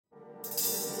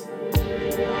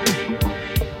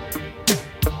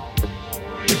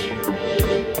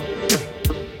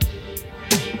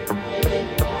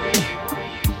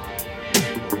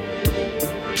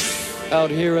Out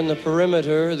here in the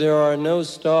perimeter, there are no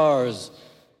stars.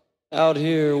 Out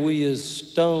here, we is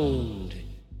stoned,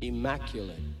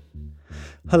 immaculate.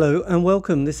 Hello and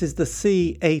welcome. This is the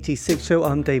C86 show.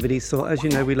 I'm David Esau. As you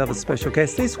know, we love a special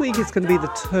guest. This week it's going to be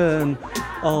the turn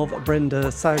of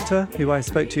Brenda Sauter, who I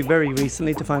spoke to very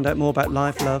recently to find out more about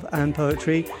life, love and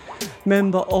poetry.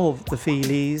 Member of the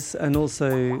Feelies and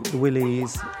also the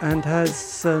Willies, and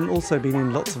has also been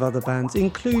in lots of other bands,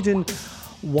 including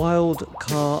Wild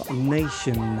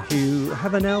Carnation, who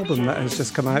have an album that has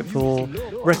just come out for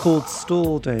Record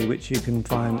Store Day, which you can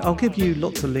find. I'll give you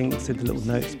lots of links in the little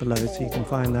notes below so you can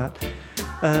find that.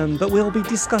 But we'll be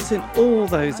discussing all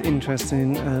those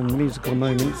interesting musical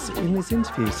moments in this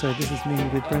interview. So this is me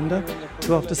with Brenda,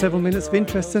 who after several minutes of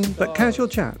interesting but casual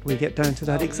chat, we get down to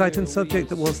that exciting subject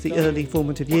that was the early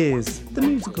formative years, the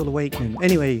musical awakening.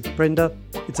 Anyway, Brenda,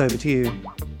 it's over to you.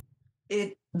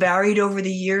 It varied over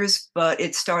the years, but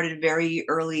it started very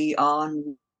early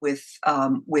on with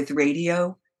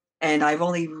radio, and I've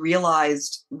only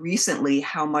realized recently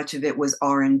how much of it was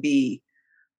R&B.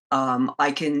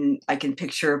 I can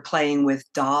picture playing with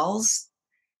dolls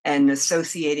and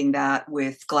associating that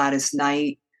with Gladys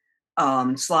Knight,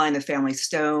 Sly and the Family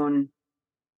Stone,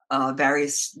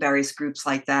 various groups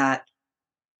like that.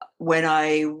 When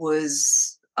I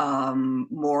was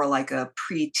more like a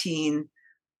preteen,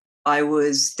 I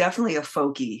was definitely a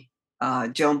folkie.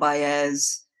 Joan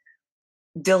Baez,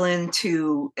 Dylan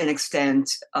to an extent,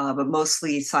 but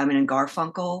mostly Simon and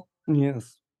Garfunkel.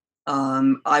 Yes.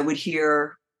 I would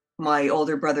hear my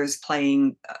older brothers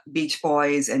playing Beach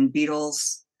Boys and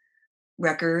Beatles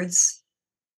records.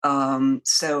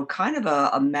 So kind of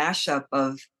a mashup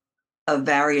of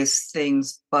various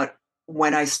things. But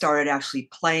when I started actually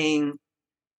playing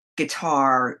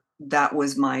guitar, that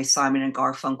was my Simon and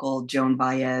Garfunkel, Joan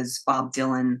Baez, Bob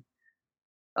Dylan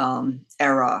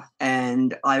era.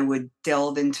 And I would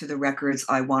delve into the records.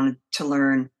 I wanted to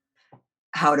learn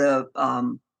how to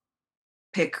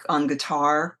pick on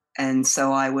guitar. And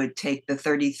so I would take the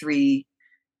 33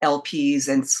 LPs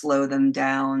and slow them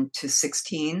down to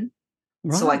 16.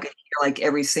 Right. So I could hear like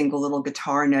every single little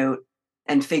guitar note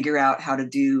and figure out how to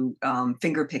do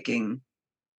finger picking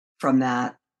from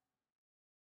that.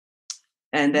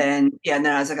 And then, and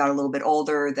then as I got a little bit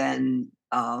older, then,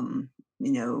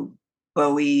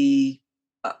 Bowie,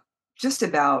 just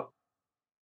about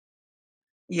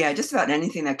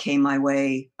anything that came my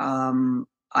way,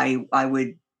 I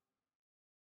would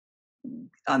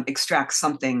extract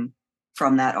something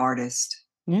from that artist.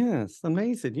 Yes,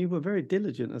 amazing. You were very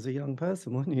diligent as a young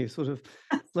person, weren't you? Sort of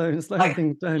slowing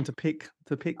things down to pick.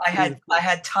 I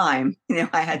had time.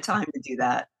 I had time to do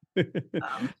that.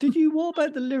 What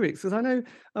about the lyrics? Because I know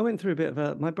I went through a bit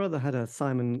of my brother had a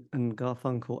Simon and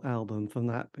Garfunkel album from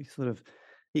that.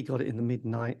 He got it in the mid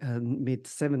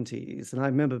 70s, and I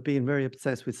remember being very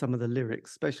obsessed with some of the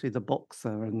lyrics, especially the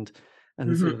Boxer and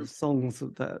sort of songs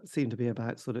that seem to be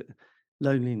about sort of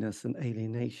loneliness and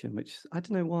alienation, which I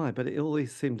don't know why, but it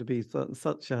always seemed to be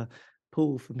such a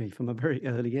pull for me from a very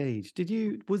early age.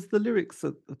 Was the lyrics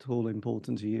at all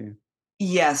important to you?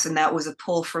 Yes, and that was a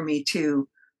pull for me too.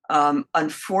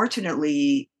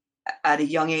 Unfortunately, at a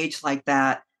young age like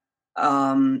that,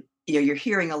 you're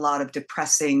hearing a lot of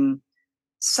depressing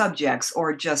subjects,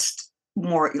 or just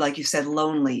more, like you said,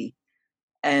 lonely.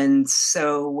 And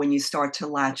so when you start to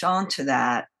latch on to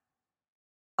that,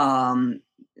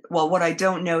 what I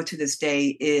don't know to this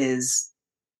day is,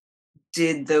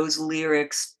 did those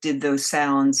lyrics, did those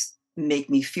sounds make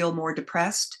me feel more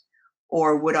depressed?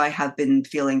 Or would I have been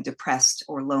feeling depressed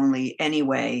or lonely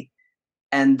anyway?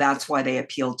 And that's why they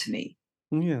appealed to me.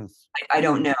 Yes. I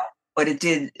don't know, but it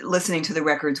did. Listening to the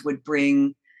records would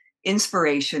bring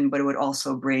inspiration, but it would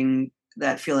also bring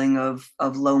that feeling of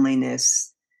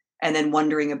loneliness. And then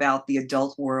wondering about the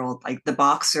adult world. Like the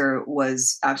Boxer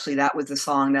that was the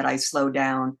song that I slowed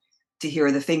down to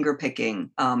hear the finger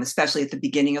picking, especially at the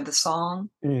beginning of the song.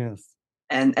 Yes.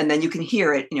 And then you can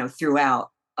hear it, throughout.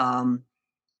 And,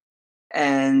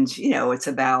 it's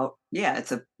about,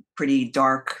 it's a pretty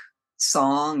dark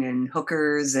song and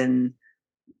hookers and,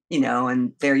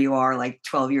 and there you are, like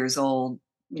 12 years old,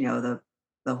 the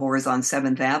whores on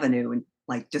 7th Avenue, and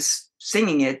like just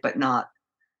singing it, but not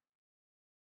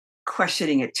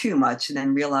questioning it too much, and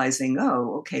then realizing,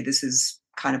 oh, okay, this is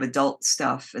kind of adult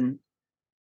stuff. And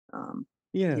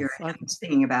yes, I'm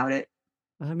singing about it.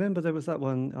 I remember there was that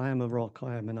one, I am a rock,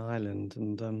 I am an island,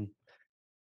 and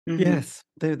yes,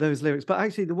 those lyrics. But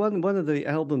actually, the one of the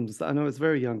albums that I know I was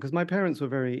very young, because my parents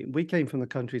we came from the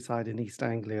countryside in East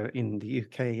Anglia in the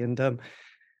UK, and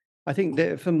I think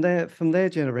that from their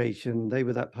generation, they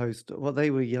were that post. Well,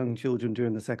 they were young children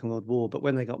during the Second World War, but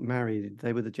when they got married,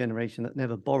 they were the generation that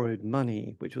never borrowed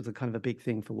money, which was a kind of a big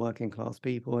thing for working class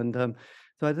people. And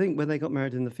so I think when they got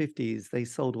married in the 50s, they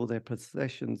sold all their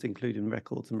possessions, including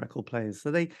records and record players. So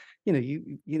they,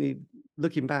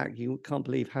 looking back, you can't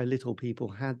believe how little people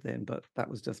had then, but that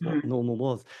was just what Mhm. normal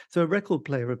was. So a record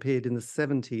player appeared in the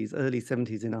 70s, early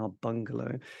 70s in our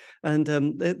bungalow. And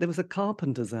there was a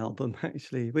Carpenters album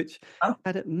actually, which Oh,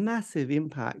 had a massive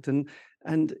impact. And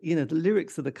the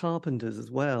lyrics of the Carpenters as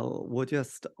well were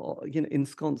just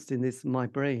ensconced in this my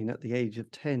brain at the age of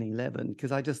 10, 11.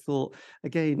 Because I just thought,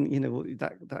 again,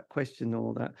 that question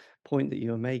or that point that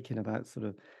you were making about sort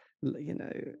of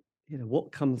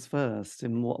what comes first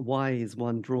and why is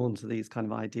one drawn to these kind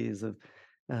of ideas of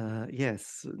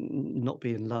yes, not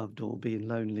being loved or being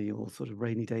lonely or sort of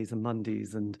rainy days and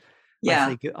Mondays. And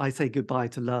yeah. I say goodbye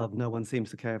to love. No one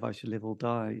seems to care if I should live or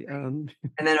die. And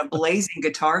then a blazing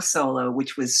guitar solo,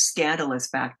 which was scandalous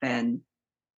back then.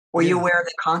 Were you Yes. aware of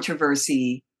the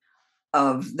controversy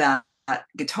of that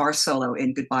guitar solo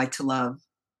in Goodbye to Love?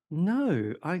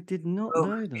 No, I did not Oh,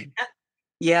 know that.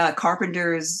 yeah.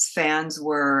 Carpenter's fans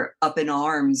were up in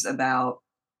arms about,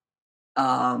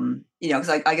 because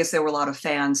I guess there were a lot of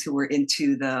fans who were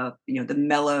into the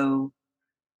mellow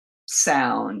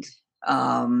sound.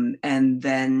 And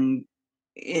then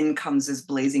in comes this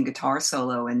blazing guitar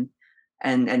solo,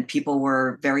 and people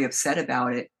were very upset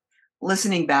about it.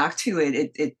 Listening back to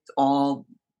it, it all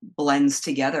blends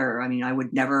together. I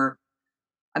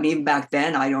mean, back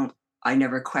then I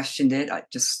never questioned it. I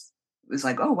just was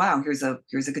like, oh wow, here's a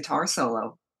guitar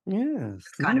solo. Yes.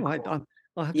 It's kind of No, cool.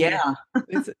 I'll have to look.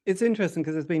 Yeah. It's interesting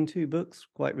because there's been two books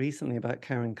quite recently about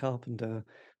Karen Carpenter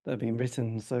that have been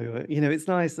written. So, it's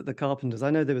nice that the Carpenters, I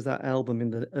know there was that album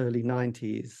in the early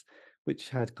 90s, which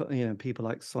had, people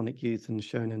like Sonic Youth and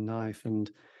Shonen Knife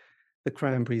and the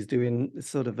Cranberries doing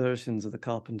sort of versions of the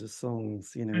Carpenters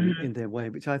songs, Mhm. in their way,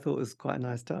 which I thought was quite a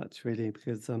nice touch, really,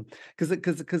 because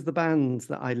the bands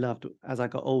that I loved as I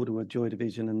got older were Joy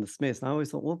Division and the Smiths. And I always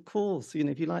thought, well, of course,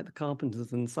 if you like the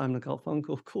Carpenters and Simon and Garfunkel,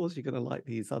 of course you're going to like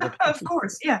these other Of bands.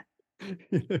 course, yeah.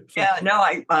 So, Yeah, no,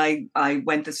 I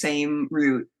went the same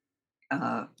route.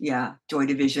 Yeah, Joy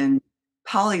Division.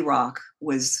 Poly Rock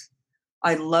was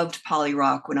I loved Poly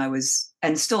Rock when I was,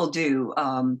 and still do.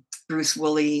 Bruce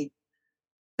Woolley,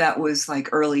 that was like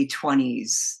early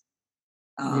 20s.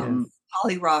 yes,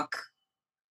 Poly Rock,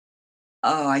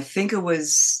 oh, I think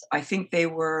they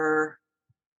were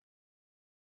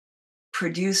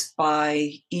produced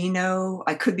by Eno.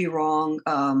 I could be wrong.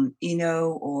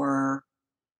 Eno or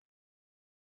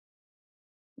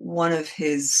one of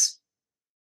his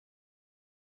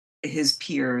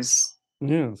peers.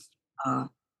 yes, Uh,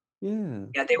 yeah.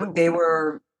 yeah, they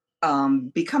were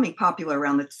becoming popular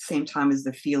around the same time as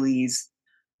the Feelies,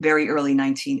 very early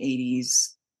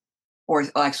 1980s, or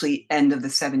actually end of the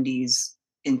 70s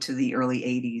into the early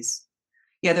 80s.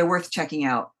 Yeah, they're worth checking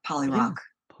out. Poly Yeah, Rock.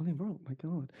 Polly Rock, my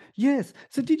God. Yes.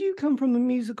 So did you come from a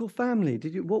musical family?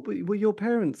 What were your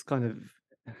parents kind of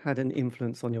had an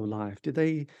influence on your life? Did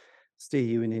they steer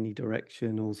you in any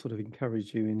direction or sort of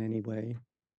encourage you in any way?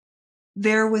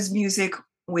 There was music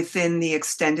within the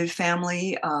extended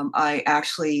family. I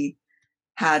actually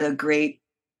had a great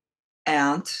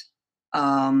aunt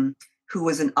um, who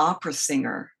was an opera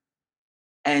singer,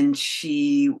 and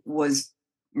she was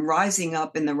rising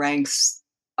up in the ranks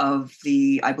of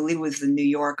I believe it was the New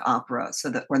York Opera,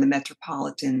 or the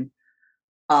Metropolitan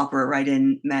Opera, right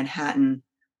in Manhattan,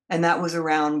 and that was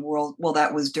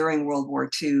that was during World War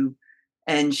II,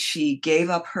 and she gave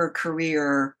up her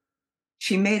career.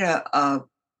 She made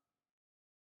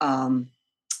um,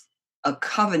 a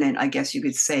covenant, I guess you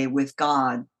could say, with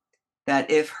God, that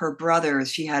if her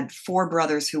brothers, she had four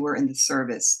brothers who were in the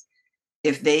service,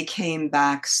 if they came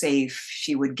back safe,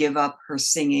 she would give up her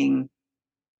singing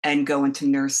and go into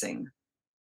nursing.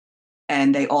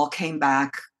 And they all came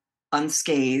back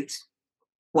unscathed,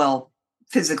 well,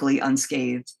 physically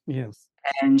unscathed. Yes.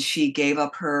 And she gave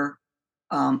up her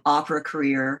opera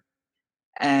career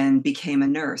and became a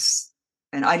nurse.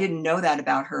 And I didn't know that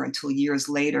about her until years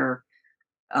later.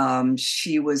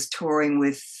 She was touring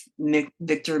with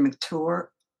Victor Mature,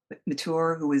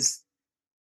 who was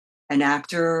an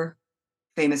actor,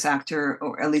 famous actor,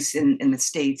 or at least in the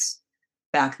States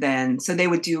back then. So they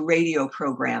would do radio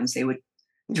programs. They would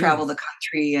travel Yes. the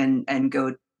country and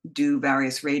go do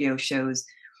various radio shows.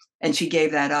 And she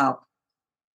gave that up.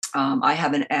 I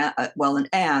have an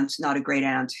aunt, not a great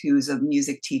aunt, who's a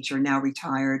music teacher, now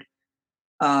retired.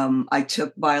 I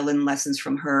took violin lessons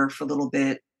from her for a little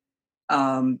bit.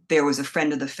 There was a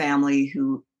friend of the family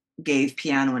who gave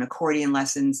piano and accordion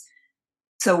lessons.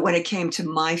 So when it came to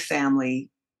my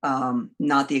family,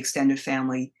 not the extended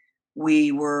family,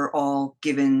 we were all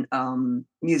given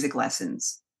music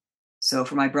lessons. So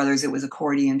for my brothers, it was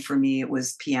accordion. For me, it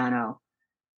was piano.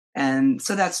 And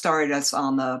so that started us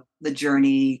on the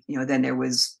journey. Then there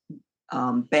was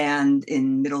band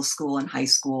in middle school and high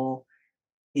school.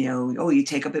 Oh, you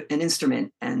take up an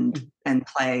instrument and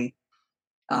play.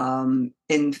 In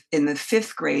the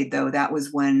fifth grade, though, that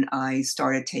was when I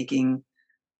started taking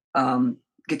um,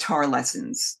 guitar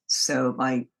lessons. So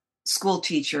my school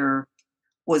teacher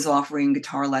was offering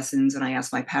guitar lessons, and I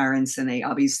asked my parents, and they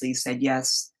obviously said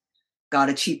yes. Got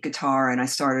a cheap guitar, and I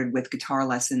started with guitar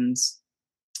lessons,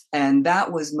 and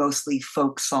that was mostly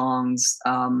folk songs.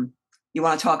 You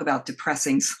want to talk about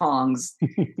depressing songs?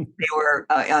 They were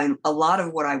a lot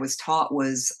of what I was taught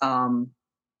was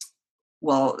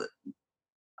well,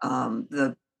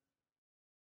 the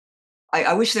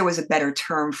I wish there was a better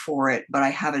term for it, but I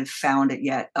haven't found it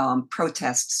yet.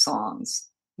 Protest songs.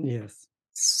 Yes.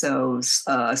 So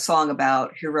a song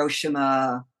about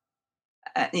Hiroshima,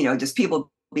 just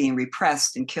people being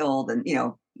repressed and killed, and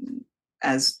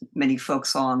as many folk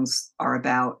songs are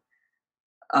about.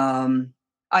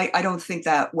 I don't think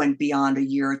that went beyond a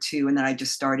year or two, and then I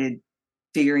just started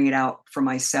figuring it out for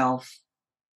myself.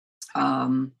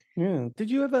 Um, Yeah. Did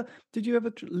you ever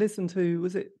listen to,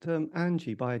 was it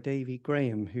Angie by Davy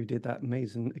Graham, who did that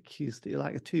amazing acoustic,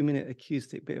 like a 2-minute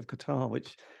acoustic bit of guitar,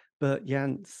 which Bert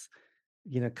Yance,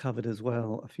 covered as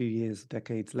well a few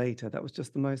decades later. That was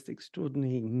just the most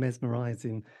extraordinary,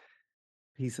 mesmerizing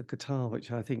piece of guitar,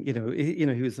 which I think,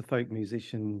 he was a folk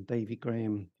musician, Davy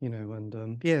Graham,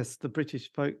 and yes, the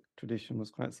British folk tradition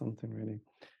was quite something, really.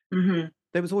 mhm.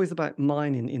 There was always about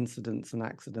mining incidents and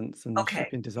accidents and Okay.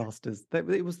 shipping disasters.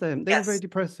 It was them. They were very Yes.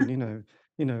 depressing,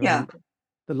 Yeah. and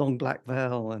the Long Black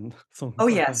Veil and Oh, songs like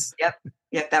that. yes. Yep.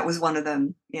 Yep. That was one of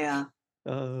them. Yeah.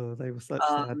 Oh, they were such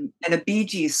sad. And a Bee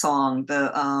Gees song.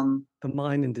 The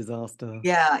mining disaster.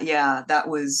 Yeah, yeah. That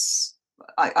was.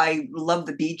 I loved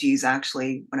the Bee Gees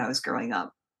actually when I was growing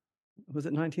up. Was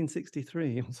it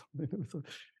 1963 or something? It was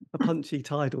a punchy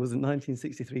title, was it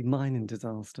 1963? Mining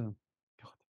disaster.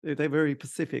 God, they're very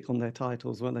Pacific on their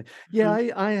titles, weren't they? Yeah,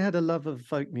 Mhm. I had a love of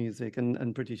folk music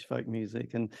and British folk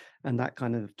music and that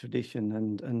kind of tradition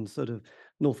and sort of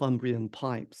Northumbrian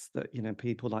pipes that,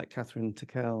 people like Catherine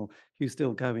Tickell, who's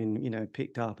still going,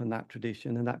 picked up, and that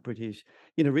tradition and that British,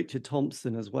 Richard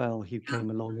Thompson as well, who Yeah. came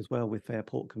along as well with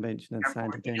Fairport Convention and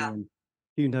Sandy Airport. Denny, Yeah. and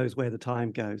who knows where the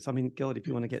time goes. I mean, God, if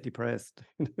you want to get depressed.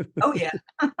 Oh yeah.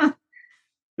 So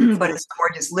But what it's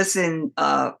gorgeous. Listen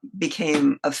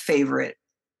became a favorite.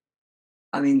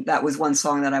 I mean, that was one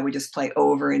song that I would just play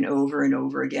over and over and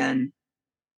over again.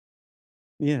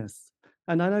 yes.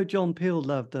 And I know John Peel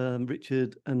loved,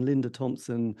 Richard and Linda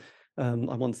Thompson, "I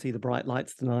Want to See the Bright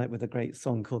Lights Tonight," with a great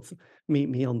song called "Meet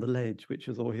Me on the Ledge," which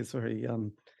was always very,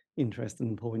 interesting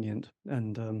and poignant.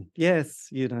 And, yes,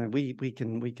 we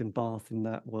can bath in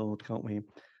that world, can't we?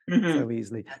 Mhm. So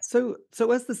easily. Yes.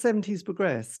 So as the 70s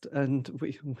progressed and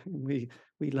we we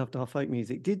we loved our folk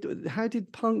music, how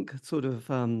did punk sort of,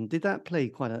 did that play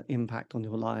quite an impact on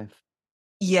your life?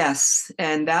 Yes,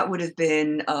 and that would have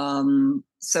been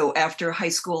so after high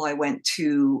school, I went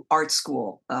to art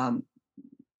school. I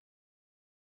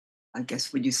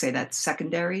guess would you say that's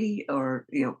secondary or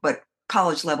but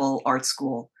college level art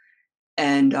school,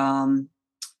 and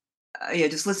yeah,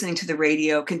 just listening to the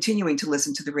radio, continuing to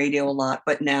listen to the radio a lot,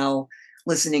 but now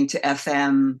listening to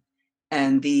FM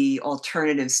and the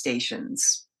alternative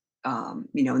stations. In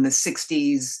the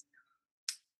 '60s,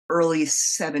 early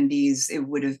 '70s, it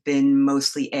would have been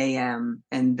mostly AM,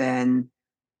 and then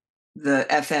the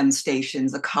FM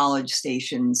stations, the college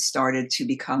stations started to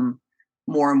become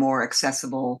more and more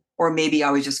accessible, or maybe I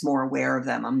was just more aware of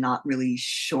them. I'm not really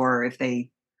sure if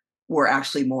they were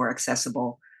actually more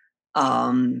accessible.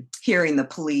 Hearing the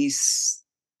Police,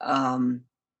 um,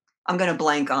 I'm going to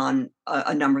blank on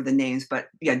a number of the names, but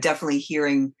yeah, definitely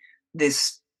hearing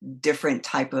this different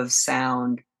type of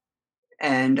sound,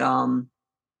 and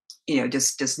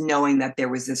just knowing that there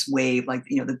was this wave, like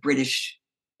the British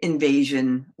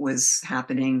invasion was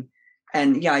happening,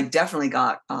 and yeah, I definitely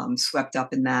got swept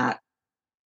up in that. Uh,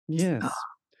 Yes.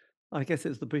 I guess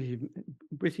it's the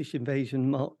British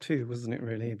invasion Mark II, wasn't it,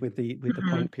 really, with the mhm.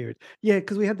 punk period? Yeah,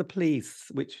 because we had the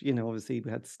Police, which, obviously we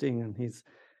had Sting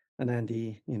and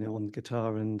Andy, on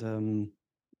guitar, and,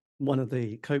 one of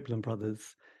the Copeland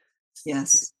brothers.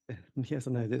 Yes. Yes,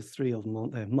 I know there's 3 of them,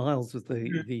 aren't there? Miles was the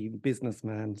Mhm. the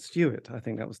businessman. Stuart, I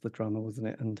think that was the drummer, wasn't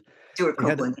it? And Stuart they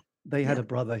had Copeland. They had Yeah. a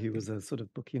brother who was a sort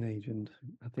of booking agent,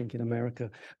 I think, in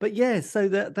America. But yeah, so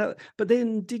but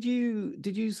then did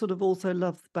you sort of also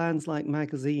love bands like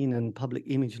Magazine and Public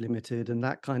Image Limited and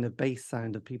that kind of bass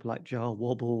sound of people like Jar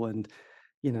Wobble and,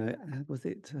 was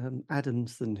it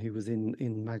Adamson who was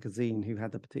in Magazine who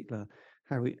had the particular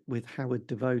Harry with Howard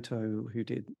Devoto who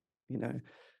did, you know,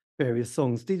 various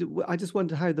songs. I just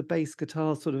wonder how the bass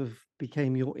guitar sort of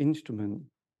became your instrument.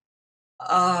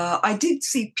 I did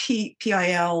see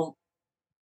PIL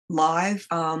live,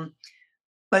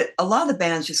 but a lot of the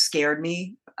bands just scared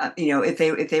me.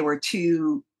 If they were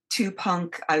too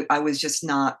punk, I was just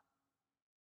not.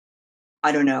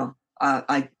 I don't know.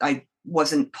 I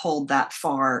wasn't pulled that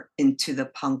far into the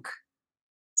punk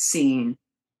scene.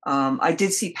 I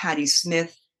did see Patti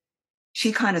Smith.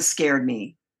 She kind of scared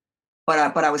me, but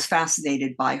I was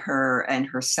fascinated by her and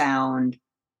her sound,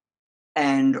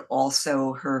 and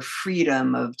also her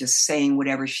freedom of just saying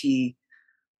whatever she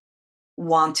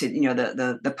wanted.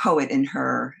 The poet in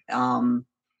her.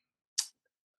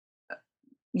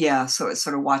 Yeah, so it's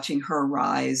sort of watching her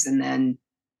rise, and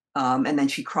then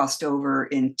she crossed over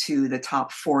into the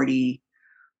top 40.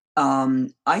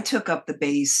 I took up the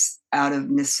bass out of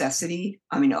necessity.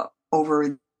 I mean,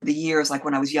 over the years, like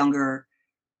when I was younger,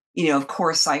 of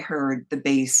course, I heard the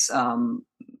bass.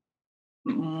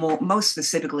 Most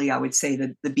specifically, I would say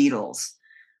the Beatles.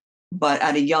 But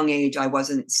at a young age, I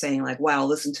wasn't saying like, "Wow,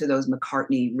 listen to those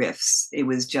McCartney riffs." It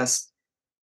was just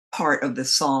part of the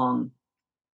song.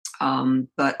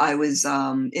 But I was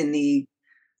in the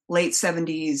late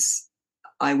 70s.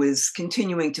 I was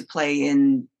continuing to play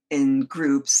in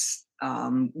groups.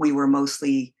 We were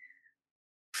mostly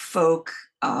folk.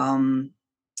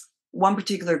 One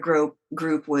particular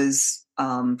group was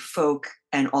folk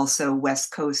and also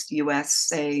West Coast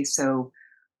USA. So,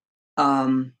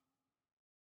 um,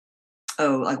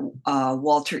 like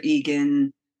Walter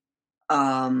Egan,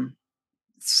 um,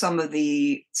 some of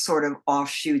the sort of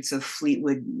offshoots of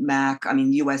Fleetwood Mac. I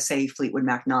mean, USA Fleetwood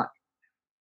Mac, not.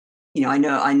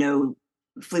 I know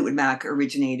Fleetwood Mac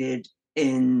originated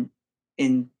in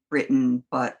Britain,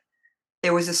 but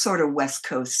there was a sort of West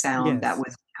Coast sound that Yes.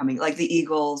 was becoming, like the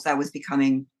Eagles, that was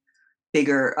becoming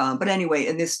bigger. But anyway,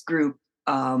 in this group,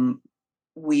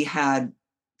 we had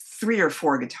 3 or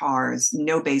 4 guitars,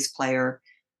 no bass player,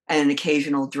 and an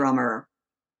occasional drummer.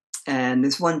 And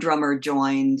this one drummer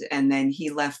joined, and then he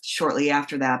left shortly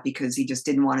after that because he just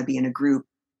didn't want to be in a group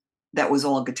that was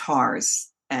all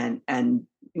guitars. And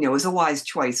it was a wise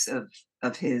choice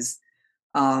of his.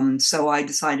 So I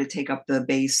decided to take up the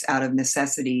bass out of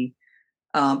necessity.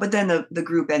 But then the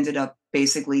group ended up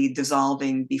basically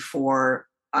dissolving before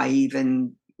I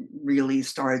even really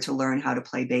started to learn how to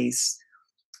play bass.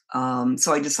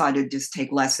 So I decided to just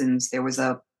take lessons. There was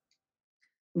a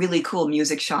really cool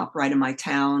music shop right in my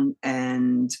town,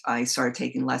 and I started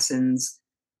taking lessons.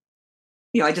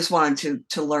 I just wanted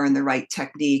to learn the right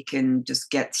technique and just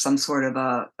get some sort of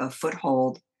a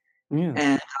foothold. Yes.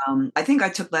 And I think I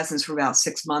took lessons for about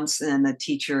 6 months, and then the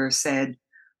teacher said,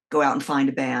 "Go out and find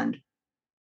a band."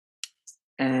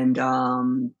 And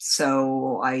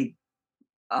so I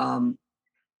um,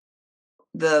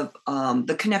 the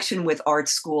connection with art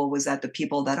school was that the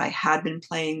people that I had been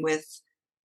playing with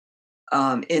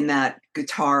in that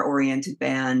guitar oriented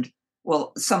band,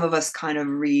 well, some of us kind of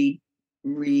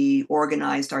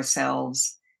reorganized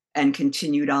ourselves and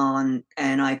continued on,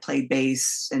 and I played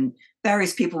bass, and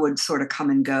various people would sort of come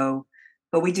and go.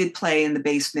 But we did play in the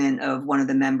basement of one of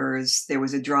the members. There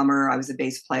was a drummer, I was a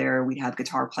bass player, we'd have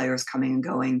guitar players coming and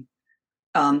going.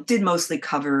 Did mostly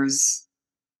covers,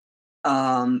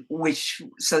 which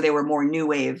so they were more new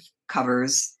wave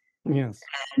covers, Yes.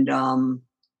 and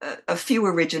a few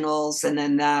originals, and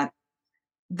then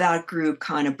that group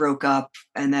kind of broke up,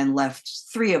 and then left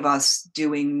 3 of us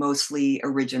doing mostly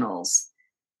originals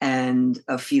and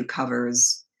a few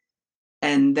covers,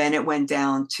 and then it went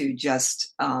down to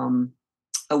just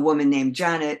a woman named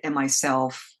Janet and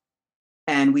myself,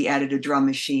 and we added a drum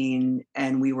machine,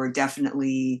 and we were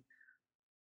definitely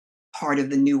part of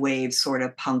the new wave sort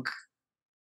of punk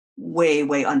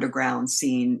way underground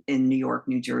scene in New York,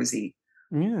 New Jersey.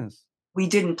 Yes. We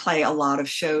didn't play a lot of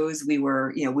shows. We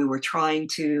were trying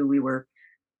to. We were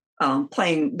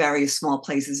playing various small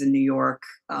places in New York,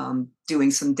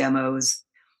 doing some demos,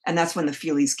 and that's when the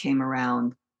Feelies came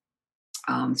around.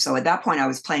 So at that point, I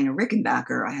was playing a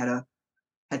Rickenbacker. I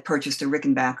had purchased a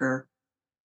Rickenbacker.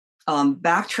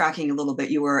 Backtracking a little bit,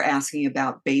 you were asking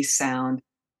about bass sound.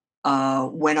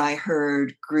 When I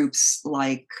heard groups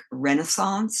like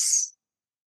Renaissance,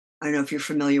 I don't know if you're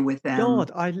familiar with them.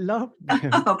 God, I love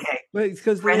them. Okay, Well, it's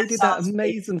because they did that Renaissance.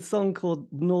 amazing song called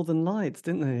Northern Lights,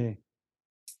 didn't they?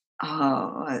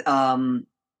 uh,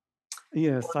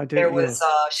 Yes, I do. there was Yes.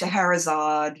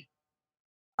 Scheherazade.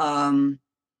 Um,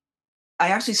 I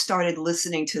actually started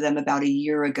listening to them about a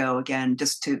year ago again,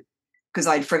 just to because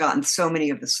I'd forgotten so many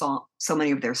of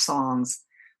their songs.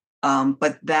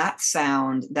 But that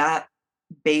sound, that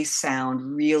bass sound,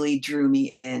 really drew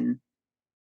me in,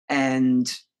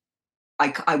 and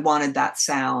I wanted that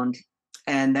sound.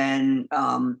 And then,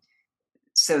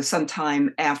 so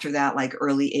sometime after that, like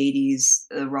early '80s,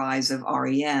 the rise of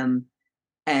REM,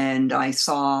 and I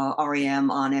saw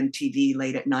REM on MTV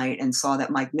late at night and saw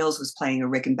that Mike Mills was playing a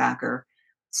Rickenbacker.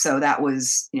 So that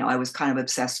was, I was kind of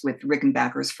obsessed with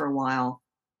Rickenbackers for a while,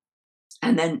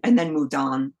 and then moved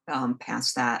on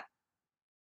past that.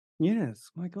 Yes,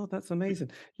 my God, that's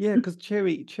amazing. Yeah, because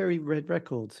Cherry Red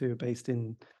Records, who are based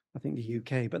in, I think, the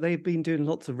UK, but they've been doing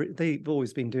they've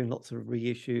always been doing lots of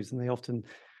reissues, and they often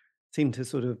seem to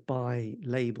sort of buy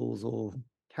labels or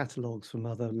catalogs from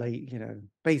other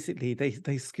basically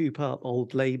they scoop up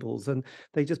old labels, and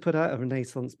they just put out a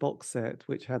Renaissance box set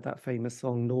which had that famous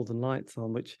song Northern Lights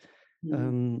on, which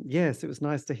Mm. yes, it was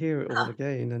nice to hear it all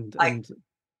again. I And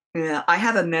Yeah, I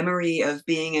have a memory of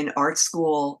being in art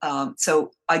school.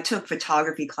 So I took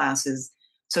photography classes.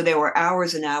 So there were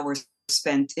hours and hours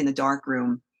spent in the dark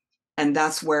room. And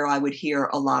that's where I would hear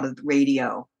a lot of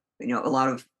radio, a lot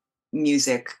of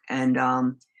music. And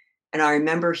I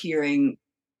remember hearing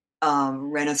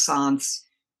Renaissance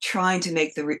trying to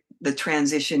make the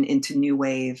transition into new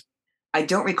wave. I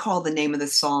don't recall the name of the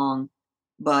song,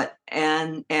 but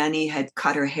Annie had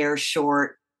cut her hair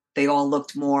short. They all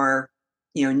looked more,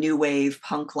 new wave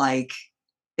punk like.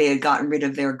 They had gotten rid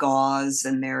of their gauze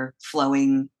and their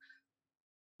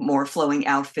more flowing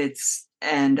outfits,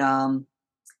 and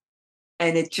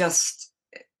it just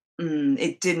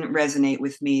it didn't resonate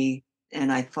with me.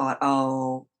 And I thought,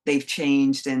 oh, they've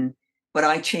changed, but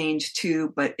I changed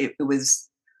too. But it was,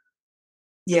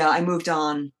 yeah, I moved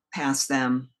on past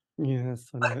them.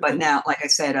 yes, I But know. but now, like I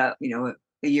said, a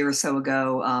year or so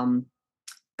ago,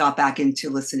 got back into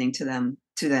listening to them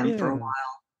for a Yeah. while.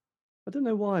 I don't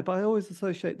know why, but I always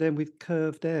associate them with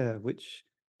Curved Air, which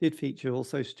did feature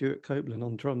also Stuart Copeland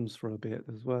on drums for a bit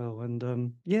as well.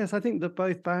 And yes, I think that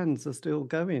both bands are still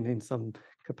going in some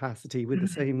capacity with the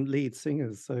Mhm. same lead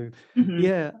singers. So Mhm.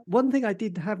 yeah, one thing I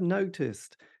did have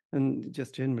noticed, and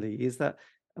just generally, is that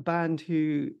a band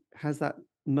who has that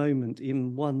moment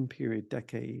in one period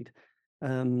decade,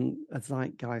 a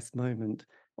zeitgeist moment,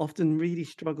 often really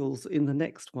struggles in the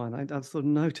next one. I've sort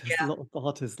of noticed a Yeah, lot of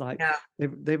artists like yeah.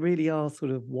 they really are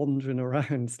sort of wandering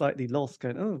around slightly lost,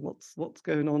 going, "Oh, what's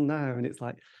going on now?" And it's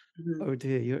like, Mhm. "Oh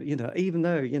dear," even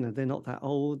though, they're not that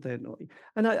old, they're not.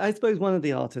 And I suppose one of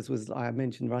the artists was, I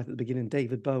mentioned right at the beginning,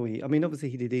 David Bowie. I mean, obviously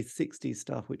he did his 60s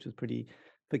stuff, which was pretty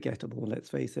forgettable, let's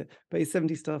face it. But his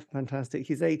 70s stuff, fantastic.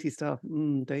 His 80s stuff,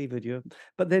 David, you're.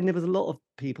 But then there was a lot of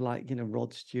people like,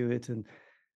 Rod Stewart and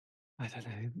I don't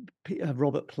know,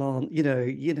 Robert Plant, you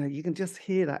can just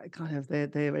hear that kind of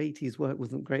their 80s work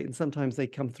wasn't great, and sometimes they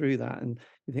come through that and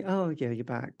you think, "Oh, yeah, you're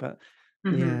back." But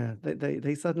Mhm. yeah,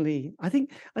 they suddenly I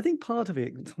think part of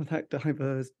it, without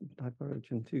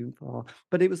diverging too far,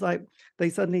 but it was like they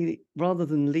suddenly, rather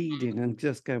than leading and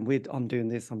just going, I'm doing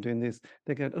this, I'm doing this,"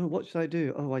 they're going, "Oh, what should I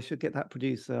do? Oh, I should get that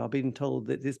producer. I've been told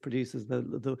that this producer's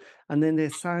the," and then their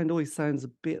sound always sounds a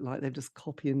bit like they're just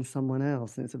copying someone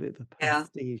else, and it's a bit of a Yeah.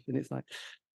 pastiche, and it's like,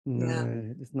 Yeah.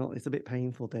 no, it's not. It's a bit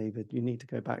painful, David. You need to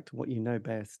go back to what you know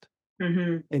best.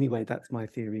 Mhm. Anyway, that's my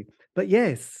theory. But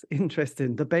yes,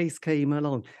 interesting. The bass came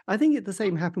along. I think the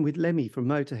same happened with Lemmy from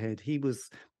Motorhead. He was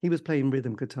playing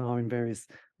rhythm guitar in various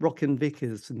Rock and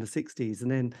Vickers in the 60s,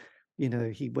 and then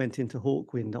he went into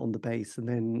Hawkwind on the bass, and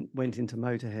then went into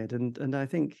Motorhead. And I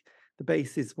think the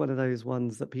bass is one of those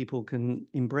ones that people can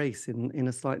embrace in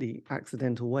a slightly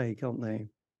accidental way, can't they?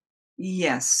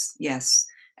 Yes, yes.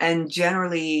 And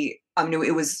generally, I mean,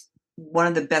 it was one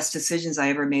of the best decisions I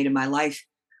ever made in my life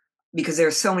because there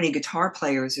are so many guitar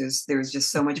players. There's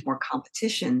just so much more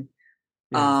competition.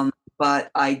 Yes.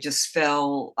 But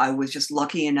I was just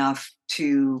lucky enough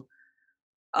to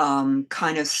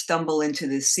kind of stumble into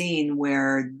the scene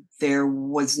where there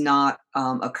was not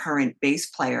a current bass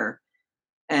player,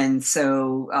 and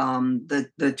so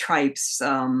the Tripes,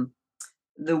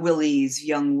 the Willies,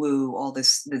 Young Woo, all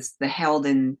this the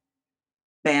Helden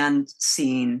band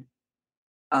scene,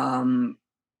 um,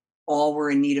 all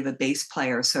were in need of a bass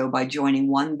player. So by joining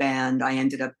one band, I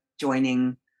ended up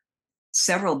joining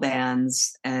several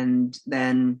bands, and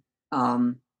then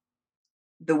um,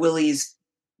 the Willies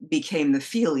became the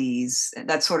Feelies.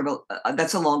 That's sort of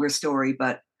that's a longer story,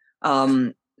 but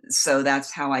um, so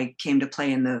that's how I came to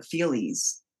play in the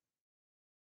Feelies.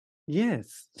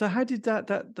 Yes. So how did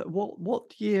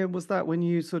what year was that when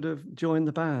you sort of joined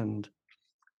the band?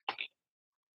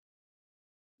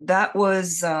 That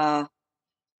was around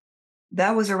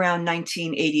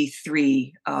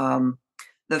 1983.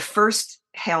 The first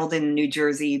held in New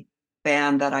Jersey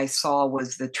band that I saw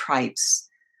was the Tripes.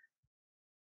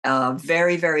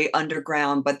 Very, very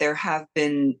underground, but there have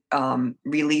been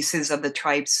releases of the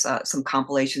Tripes, some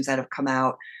compilations that have come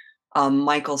out.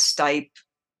 Michael Stipe,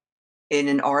 in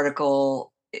an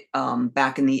article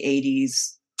back in the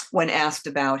 80s, when asked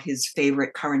about his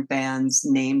favorite current bands,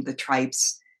 named the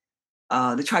Tripes.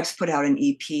 The Tripes put out an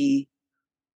EP.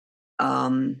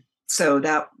 So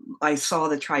that I saw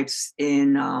the Tripes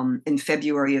in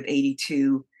February of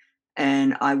 '82,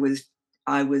 and I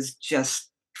was just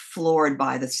floored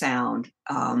by the sound.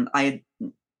 I had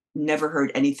never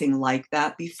heard anything like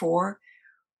that before,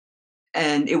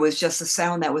 and it was just a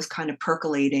sound that was kind of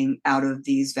percolating out of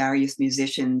these various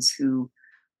musicians who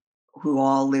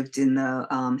all lived in the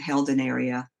Helden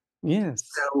area. Yes.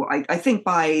 So I think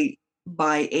by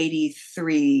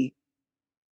 '83,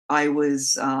 I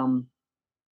was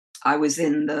I was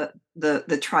in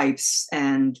the Tripes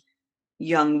and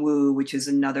Young Woo, which is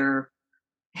another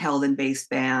Helden-based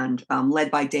band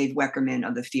led by Dave Weckerman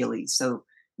of the Feelies. So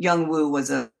Young Woo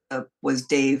was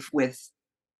Dave with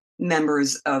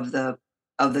members of the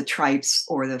Tripes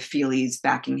or the Feelies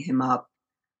backing him up.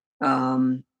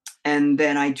 Um, and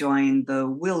then I joined the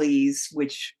Willies,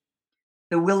 which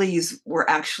the Willies were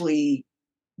actually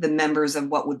the members of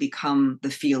what would become the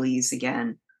Feelies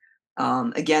again.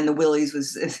 Again, the Willies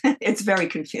was it's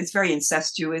very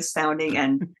incestuous sounding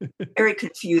and very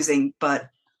confusing, but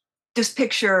just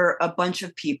picture a bunch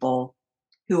of people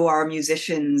who are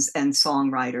musicians and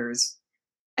songwriters.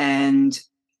 And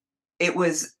it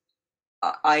was,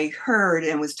 I heard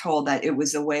and was told that it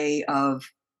was a way of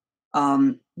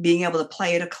being able to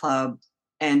play at a club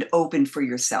and open for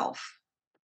yourself.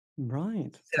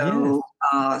 Right.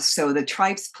 Yes. So the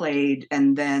Tripes played,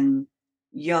 and then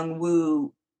Young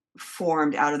Woo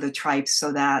formed out of the Tripes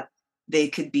so that they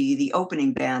could be the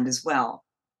opening band as well.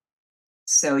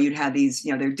 So you'd have these,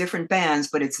 they're different bands,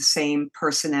 but it's the same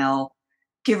personnel,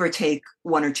 give or take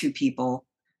one or two people.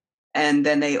 And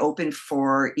then they open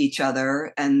for each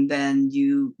other, and then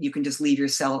you can just leave your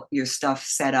stuff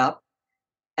set up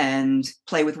and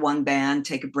play with one band,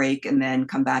 take a break, and then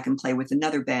come back and play with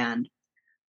another band.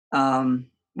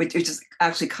 Which is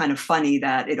actually kind of funny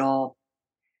that it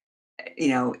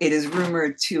is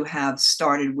rumored to have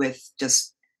started with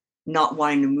just not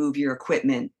wanting to move your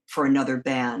equipment for another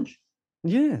band,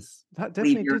 Yes.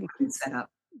 leave your equipment set up.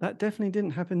 That definitely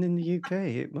didn't happen in the UK.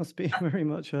 It must be very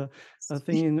much a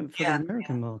thing for the Yeah,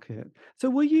 American market. So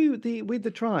were you with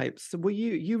the Tribes? Were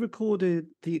you recorded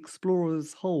the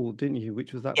Explorer's Hold, didn't you?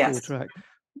 Which was that yes. 4 track.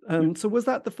 So was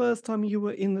that the first time you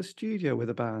were in the studio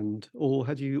with a band, or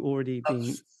had you already A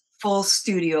been? full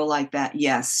studio like that,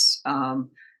 yes.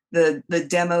 The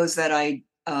demos that I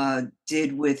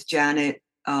did with Janet,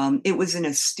 it was in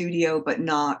a studio, but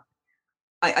not.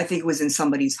 I think it was in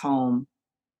somebody's home.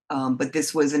 But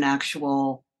this was an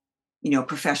actual,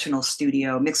 professional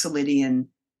studio, Mixolydian,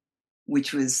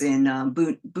 which was in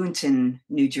Boonton,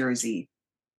 New Jersey.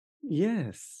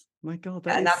 Yes. My God,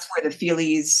 that And that's is. where the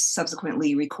Feelies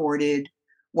subsequently recorded,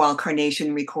 while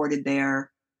Carnation recorded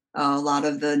there. A lot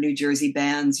of the New Jersey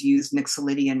bands used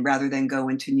Mixolydian rather than go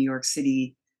into New York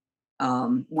City,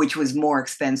 which was more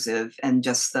expensive, and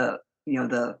just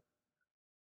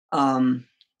um,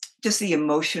 just the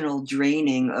emotional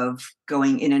draining of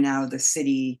going in and out of the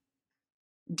city,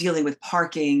 dealing with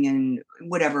parking and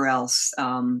whatever else.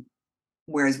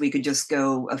 Whereas we could just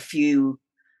go a few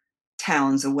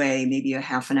towns away, maybe a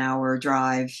half an hour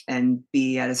drive, and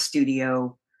be at a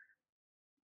studio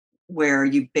where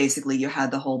you had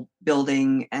the whole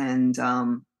building, and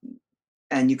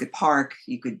you could park,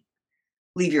 you could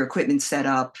leave your equipment set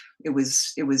up. It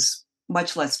was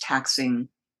much less taxing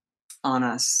on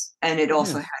us, and it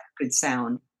also had Yes. good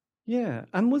sound. Yeah.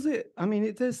 And was it? I mean,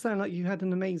 it does sound like you had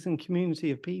an amazing community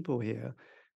of people here.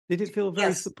 Did it feel very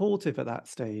Yes. supportive at that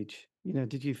stage?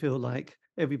 Did you feel like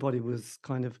everybody was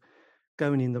kind of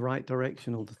going in the right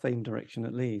direction or the same direction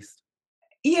at least?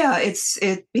 Yeah,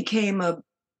 it became a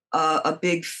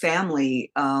big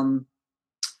family.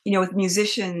 With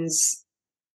musicians,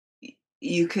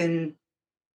 you can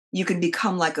you can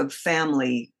become like a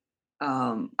family.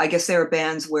 I guess there are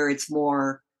bands where it's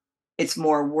more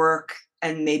work,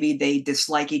 and maybe they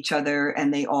dislike each other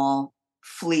and they all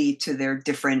flee to their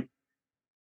different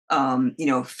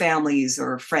families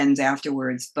or friends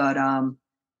afterwards. But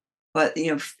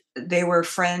they were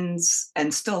friends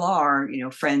and still are,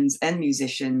 friends and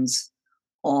musicians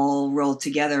all rolled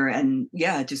together, and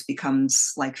yeah, it just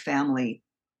becomes like family.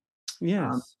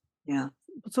 Yes. Yeah.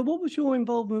 So, what was your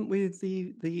involvement with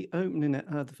the opening,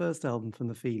 the first album from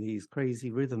the Feelies,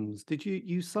 Crazy Rhythms? Did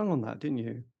you sung on that, didn't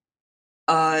you?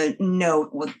 No,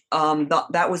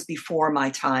 that was before my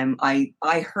time. I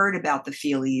heard about the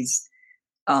Feelies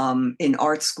in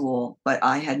art school, but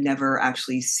I had never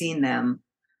actually seen them.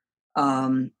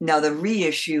 Now the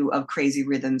reissue of Crazy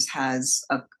Rhythms has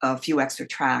a few extra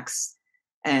tracks,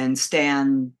 and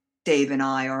Stan, Dave, and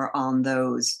I are on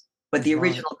those. But the Right.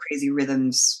 original Crazy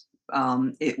Rhythms,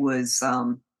 it was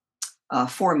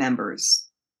 4 members: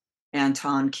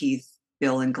 Anton, Keith,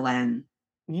 Bill, and Glenn.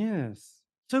 Yes.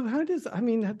 So how does, I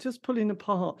mean, just pulling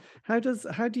apart, how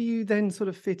do you then sort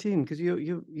of fit in? Because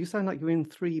you sound like you're in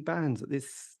 3 bands at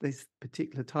this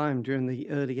particular time during the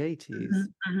early 80s.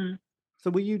 Hmm.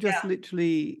 So were you just Yeah,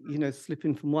 literally,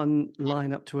 slipping from one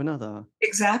line up to another?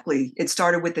 exactly. It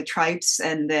started with the Tripes,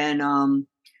 and then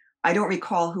I don't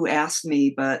recall who asked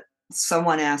me, but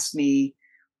someone asked me,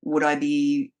 would I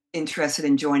be interested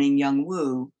in joining Young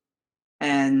Woo?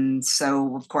 And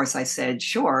so, of course, I said,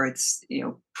 sure. It's,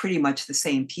 pretty much the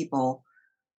same people.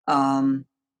 Um,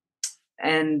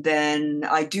 and then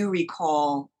I do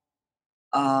recall,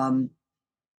 um,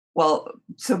 well,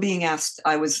 so being asked,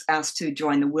 I was asked to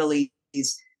join the Willies,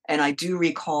 and I do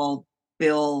recall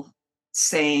Bill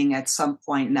saying at some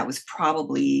point, and that was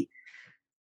probably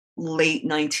late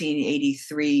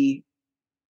 1983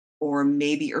 or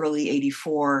maybe early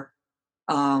 84,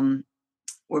 um,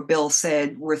 where Bill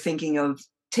said, we're thinking of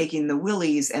taking the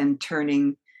Willies and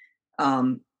turning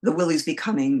the Willies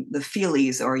becoming the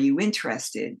Feelies. Are you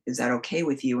interested? Is that okay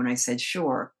with you? And I said,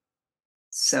 sure.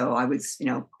 So I was,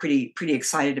 pretty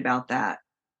excited about that.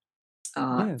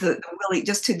 Yes. The Willie,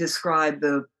 just to describe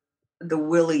the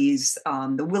Willies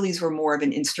were more of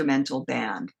an instrumental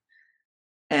band.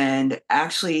 And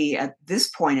actually, at this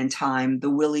point in time, the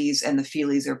Willies and the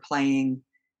Feelies are playing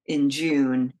in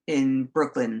June in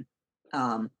Brooklyn,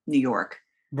 New York.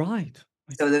 Right.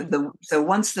 My So God. so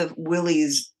once the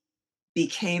Willies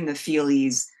became the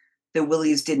Feelies, the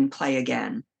Willies didn't play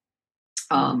again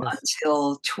Yes.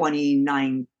 until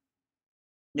 29.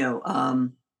 No,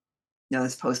 no,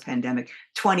 it's post pandemic.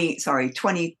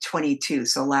 2022.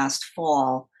 So last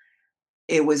fall,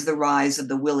 it was the rise of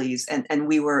the Willies, and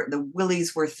the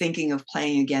Willies were thinking of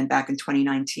playing again back in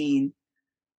 2019,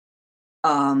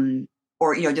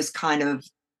 or just kind of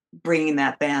bringing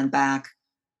that band back.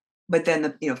 But then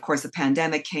of course the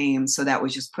pandemic came, so that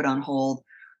was just put on hold.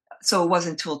 So it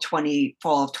wasn't until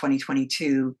fall of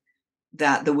 2022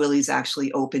 that the Willies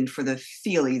actually opened for the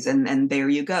Feelies, and there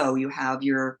you go.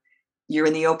 You're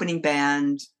in the opening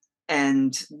band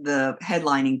and the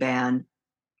headlining band,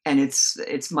 and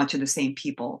it's much of the same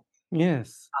people.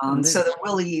 Yes. And So then the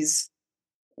Willies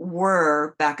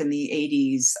were back in the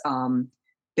 80s,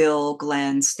 Bill,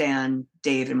 Glenn, Stan,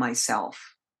 Dave, and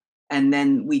myself. And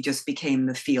then we just became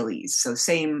the Feelies. So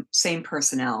same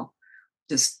personnel,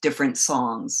 just different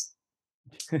songs.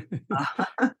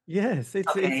 yes, it's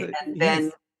Okay. a And then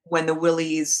yes. when the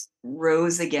Willies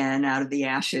rose again out of the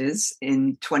ashes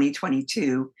in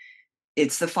 2022,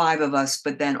 it's the 5 of us,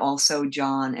 but then also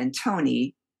John and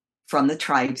Tony from the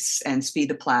Tripes and Speed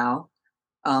the Plow.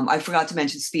 I forgot to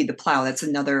mention Speed the Plow. That's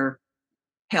another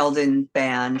Helden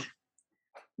band,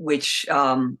 which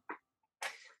rose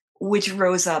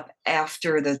up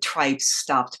after the Tripes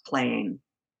stopped playing,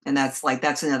 and that's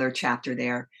another chapter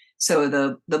there. So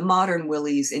the modern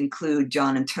Willies include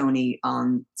John and Tony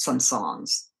on some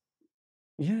songs.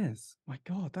 Yes, my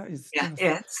God, that is Yeah, just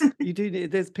yes. you do.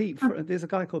 There's a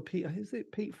guy called Pete. Is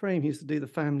it Pete Frame? He used to do the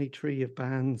family tree of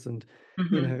bands, and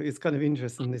Hmm. it's kind of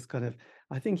interesting. This kind of,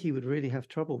 I think he would really have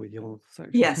trouble with your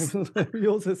section. Yes,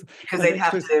 Yours because has they'd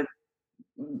have extra.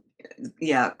 to,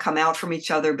 yeah, come out from each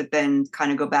other, but then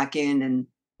kind of go back in, and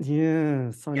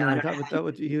Yes, I yeah, I know don't that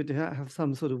would you'd have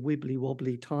some sort of wibbly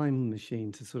wobbly time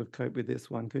machine to sort of cope with this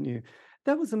one, couldn't you?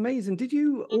 That was amazing. Did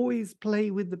you always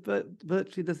play with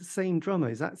virtually the same drummer?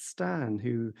 Is that Stan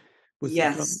who was the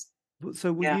drum? yes,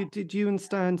 So yeah, did you and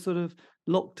Stan sort of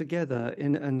lock together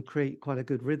in and create quite a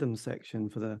good rhythm section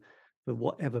for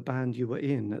whatever band you were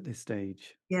in at this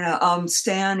stage? yeah.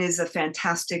 Stan is a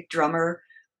fantastic drummer.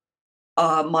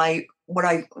 My what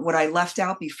I left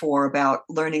out before about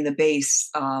learning the bass,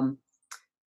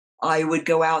 I would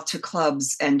go out to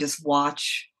clubs and just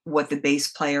watch what the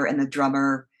bass player and the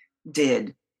drummer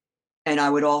did, and I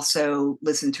would also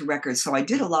listen to records. So I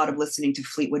did a lot of listening to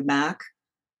Fleetwood Mac,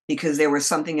 because there was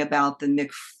something about the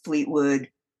Mick Fleetwood,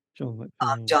 John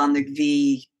McVie. John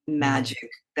McVie Yeah. magic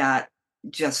that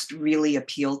just really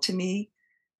appealed to me.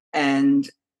 And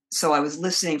so I was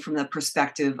listening from the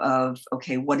perspective of,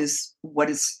 okay, what is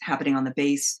happening on the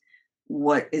bass,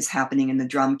 what is happening in the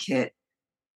drum kit,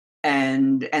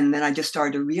 and then I just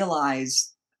started to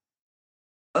realize,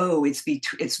 oh,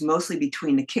 it's mostly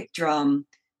between the kick drum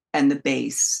and the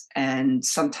bass, and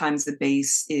sometimes the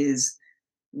bass is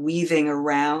weaving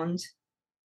around,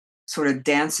 sort of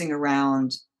dancing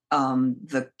around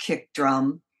the kick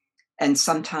drum, and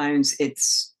sometimes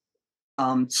it's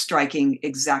striking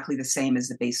exactly the same as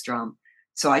the bass drum.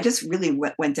 So I just really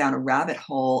went down a rabbit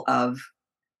hole of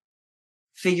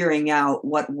figuring out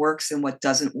what works and what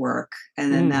doesn't work.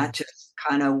 And then that just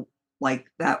kind of like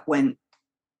that went,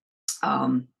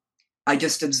 um, I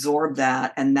just absorbed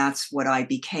that. And that's what I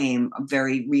became, a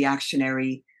very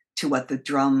reactionary to what the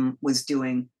drum was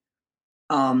doing,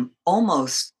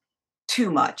 almost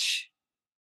too much,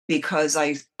 because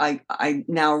I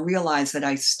now realize that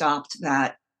I stopped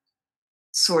that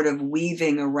sort of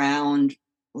weaving around,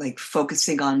 like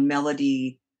focusing on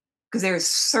melody, because there's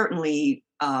certainly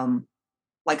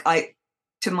like I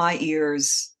to my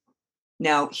ears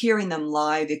now, hearing them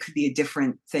live, it could be a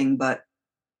different thing, but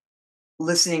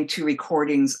listening to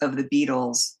recordings of the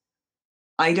Beatles,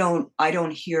 I don't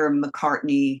hear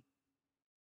McCartney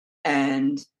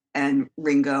and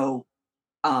Ringo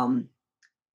um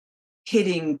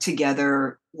hitting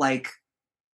together like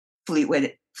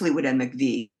Fleetwood and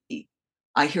McVie.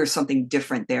 I hear something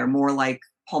different there, more like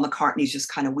Paul McCartney's just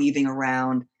kind of weaving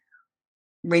around.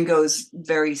 Ringo's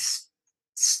very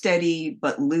steady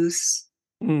but loose.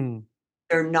 Mm.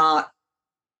 They're not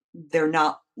they're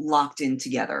not locked in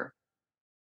together.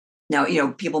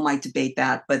 Now, people might debate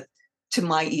that, but to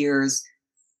my ears,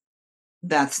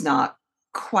 that's not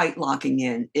quite locking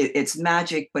in. It's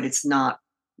magic, but it's not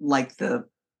like the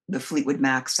Fleetwood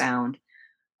Mac sound.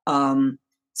 Um,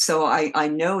 so I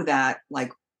know that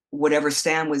like whatever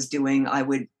Stan was doing, I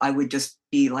would just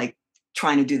be like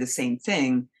trying to do the same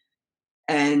thing.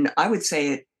 And I would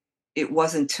say it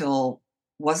wasn't until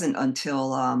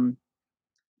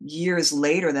years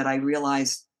later that I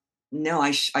realized, no,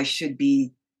 I should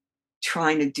be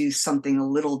trying to do something a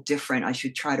little different. I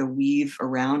should try to weave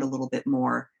around a little bit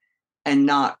more and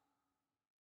not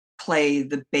play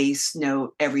the bass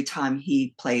note every time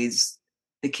he plays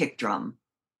the kick drum.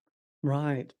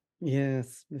 Right.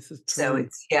 Yes, this is So true.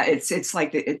 it's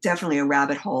like it's definitely a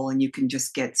rabbit hole, and you can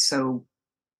just get so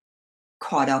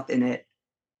caught up in it.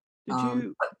 Did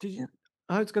you But did you yeah.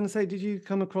 I was going to say, did you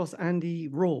come across Andy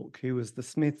Rourke, who was the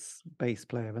Smiths bass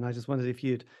player? And I just wondered if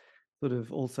you'd sort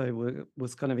of also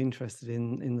was kind of interested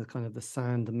in the kind of the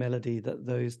sound, the melody that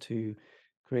those two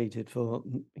created for,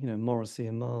 Morrissey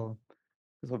and Marr.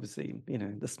 Because obviously,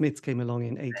 the Smiths came along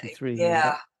in '83, and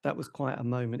Yeah. that was quite a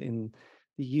moment in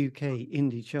the UK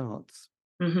indie charts.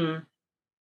 Hmm.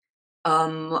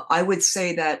 I would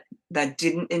say that that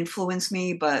didn't influence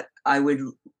me, but I would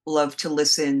love to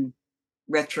listen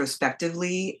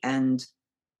retrospectively and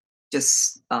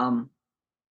just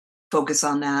focus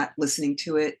on that, listening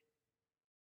to it.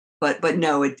 But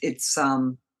no, it's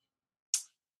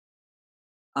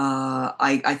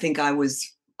I think I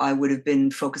would have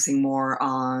been focusing more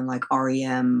on like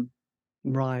REM,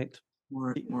 Right.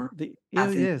 more Oh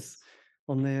Athens. yes,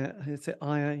 on their it's the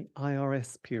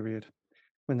IRS period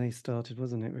when they started,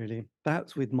 wasn't it? Really,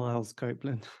 that's with Miles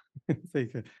Copeland. There you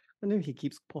go. I know he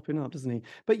keeps popping up, doesn't he?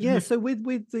 But yeah, Mhm. so with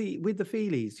the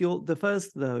Feelies, the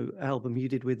first though album you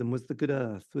did with them was The Good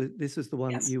Earth. This was the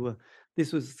one that Yes. you were.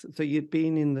 This was so you'd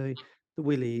been in the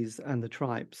Willies and the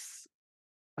Tripes,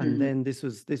 and Hmm. then this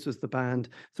was the band.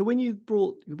 So when you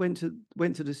went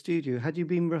to the studio, had you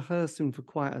been rehearsing for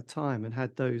quite a time and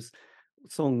had those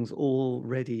songs all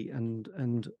ready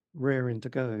and raring to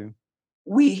go?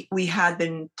 We had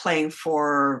been playing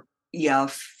for, yeah, a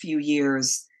few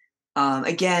years.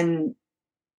 Again,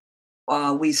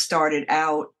 we started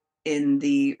out in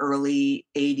the early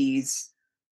 '80s.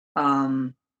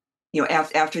 Um,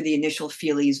 after the initial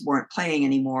Feelies weren't playing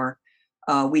anymore,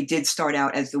 we did start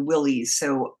out as the Willies.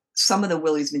 So some of the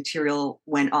Willies material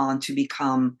went on to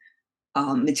become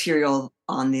material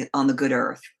on the Good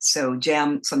Earth. So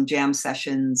some jam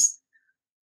sessions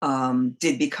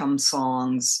did become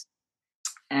songs,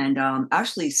 and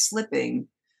actually, Slipping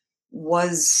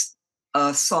was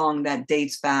a song that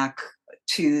dates back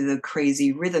to the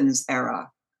Crazy Rhythms era,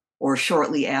 or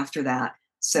shortly after that.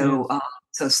 So, Yes.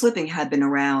 so Slipping had been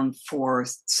around for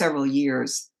several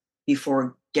years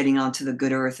before getting onto the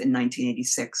Good Earth in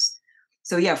 1986.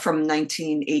 So yeah, from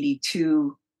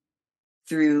 1982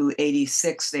 through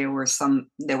 '86, there were some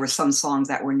songs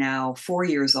that were now 4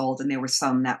 years old, and there were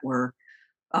some that were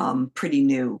pretty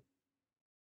new.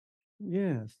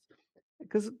 Yes.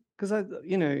 Because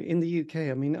in the UK,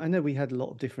 I mean, I know we had a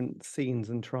lot of different scenes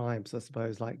and tribes, I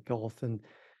suppose, like goth and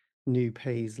New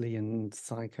Paisley and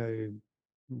psycho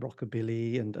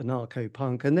rockabilly and anarcho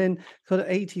punk. And then kind of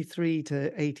 83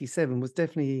 to 87 was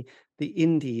definitely the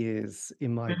indie years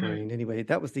in my Mhm. brain. Anyway,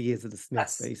 that was the years of the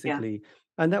Smiths, Yes, yeah. basically.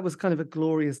 And that was kind of a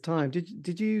glorious time.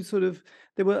 Did you sort of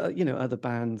there were, other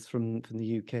bands from the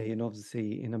UK and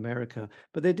obviously in America,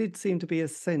 but there did seem to be a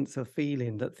sense of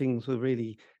feeling that things were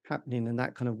really happening and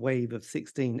that kind of wave of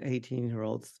 16,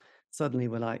 18-year-olds suddenly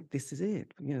were like, this is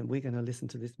it. We're going to listen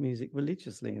to this music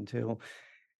religiously until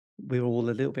we're all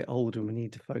a little bit older and we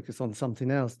need to focus on something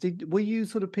else. Were you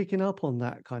sort of picking up on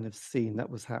that kind of scene that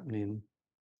was happening?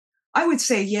 I would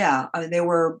say, yeah. I mean,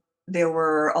 there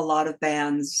were a lot of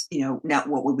bands, now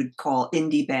what we would call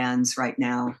indie bands right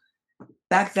now.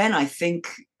 Back then, I think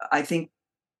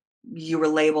you were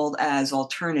labeled as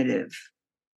alternative,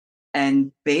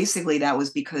 and basically that was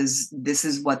because this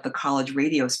is what the college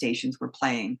radio stations were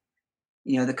playing.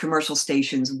 The commercial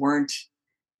stations weren't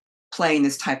playing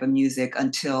this type of music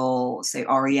until, say,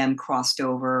 REM crossed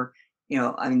over.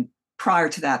 I mean, prior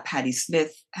to that, Patti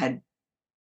Smith had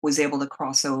was able to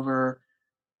cross over.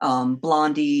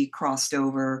 Blondie crossed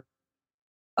over,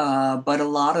 but a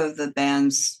lot of the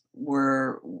bands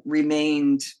were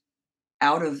remained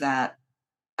out of that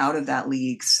out of that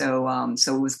league. So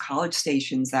it was college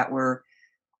stations that were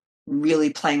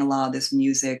really playing a lot of this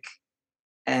music,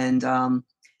 and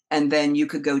and then you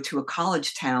could go to a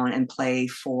college town and play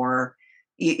for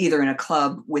either in a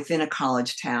club within a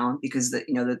college town, because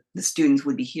the students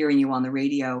would be hearing you on the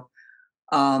radio,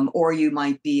 or you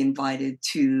might be invited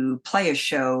to play a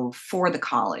show for the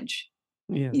college.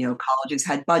 Yes. Colleges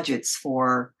had budgets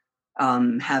for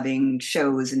having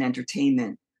shows and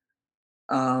entertainment.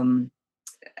 Um,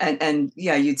 and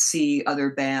yeah, you'd see other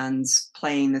bands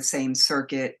playing the same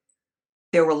circuit.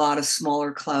 There were a lot of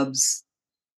smaller clubs,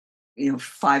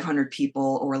 500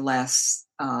 people or less,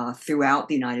 throughout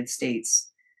the United States.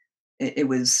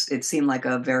 It seemed like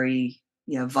a very,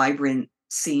 vibrant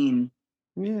scene.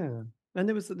 Yeah. And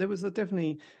there was a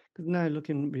definitely, because now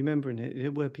remembering it,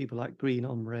 there were people like Green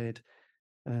on Red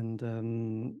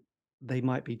and They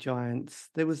Might Be Giants.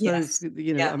 There was those, Yes.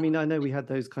 Yeah. I mean, I know we had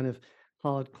those kind of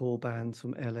hardcore bands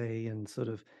from LA and sort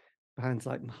of bands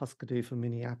like Husker Du from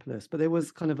Minneapolis, but there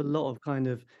was kind of a lot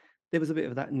of there was a bit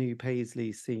of that New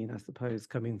Paisley scene, I suppose,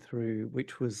 coming through,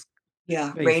 which was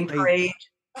Yeah. based, Rain based Parade.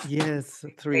 yes,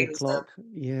 at three Parade was the o'clock.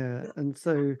 Yeah, and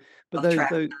so, but love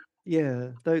track.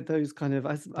 those kind of,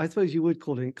 I suppose you would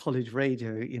call it college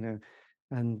radio,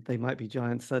 and They Might Be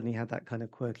Giants certainly had that kind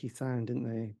of quirky sound, didn't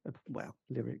they? Well,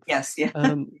 lyrics. Yes. Yeah.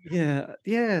 Yeah,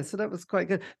 yeah. So that was quite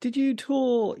good. Did you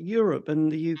tour Europe and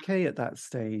the UK at that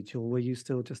stage, or were you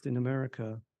still just in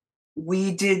America?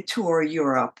 We did tour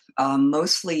Europe,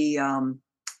 mostly the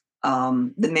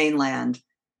mainland,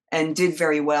 and did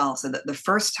very well. So the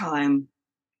first time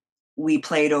we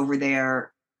played over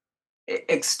there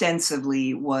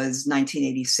extensively was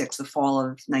 1986, the fall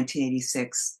of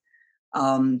 1986.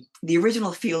 The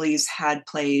original Feelies had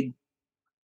played,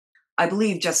 I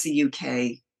believe, just the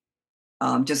UK,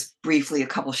 just briefly a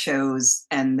couple shows,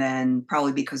 and then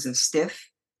probably because of Stiff,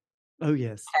 Oh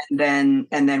yes. and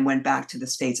then went back to the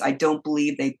States. I don't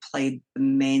believe they played the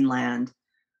mainland.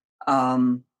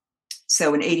 Um,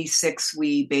 so in '86,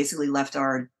 we basically left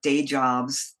our day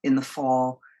jobs in the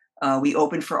fall. We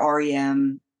opened for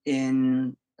REM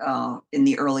in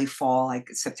the early fall, like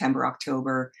September,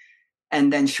 October,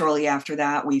 and then shortly after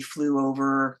that, we flew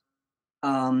over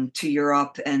to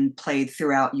Europe and played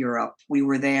throughout Europe. We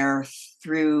were there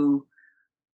through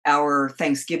our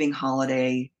Thanksgiving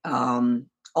holiday,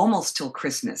 almost till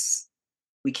Christmas.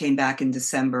 We came back in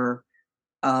December.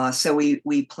 So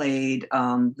we played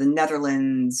the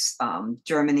Netherlands,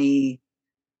 Germany.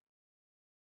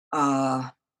 Uh,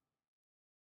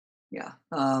 yeah.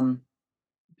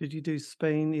 Did you do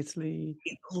Spain, Italy?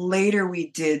 Later,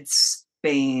 we did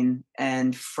Spain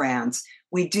and France.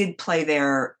 We did play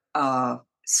there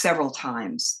several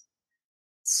times.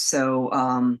 So,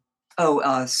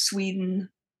 Sweden,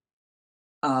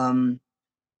 um,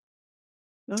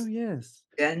 Oh yes.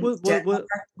 Denmark.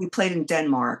 We played in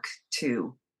Denmark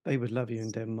too. They would love you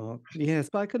in Denmark. Yes,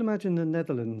 but I could imagine the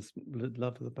Netherlands would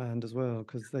love the band as well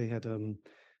because they had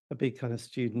a big kind of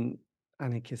student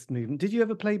anarchist movement. Did you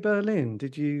ever play Berlin?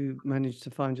 Did you manage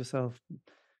to find yourself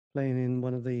playing in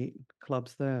one of the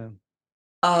clubs there?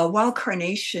 While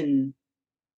Carnation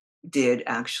did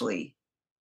actually.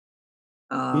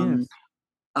 Um, Yes.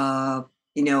 uh,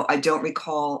 I don't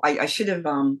recall. I should have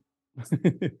Looked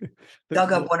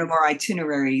dug it up up. one of our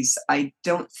itineraries. I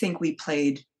don't think we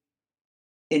played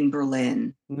in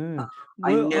Berlin. Uh, No.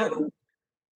 I Well, know.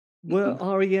 Were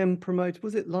REM promoted?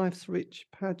 Was it Life's Rich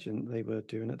pageant they were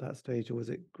doing at that stage, or was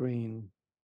it Green?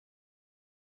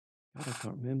 God, I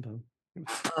can't remember.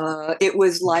 It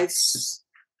was Life's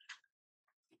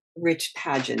Rich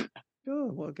pageant. Oh,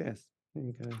 what a guess. There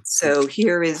you go. So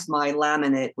here is my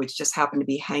laminate, which just happened to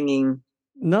be hanging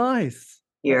Nice.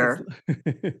 here.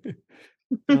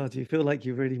 God, you feel like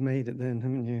you've really made it then,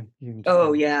 haven't you?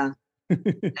 Oh, yeah.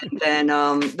 And then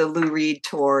the Lou Reed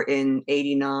tour in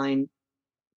 '89.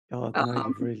 God, now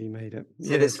you've really made it.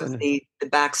 So this was the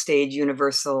backstage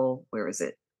Universal, where is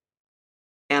it?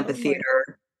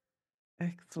 Amphitheater.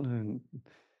 Excellent.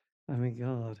 Oh my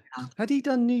God. Yeah. Had he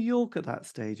done New York at that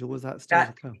stage, or was that still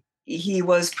to come? He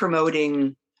was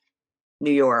promoting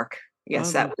New York. Yes,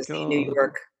 Oh that my was the God. New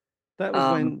York. That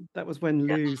was when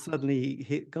Lou suddenly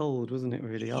hit gold, wasn't it,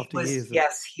 really?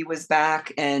 Yes, he was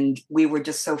back, and we were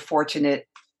just so fortunate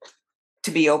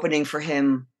to be opening for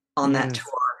him on that tour.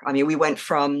 I mean, we went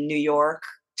from New York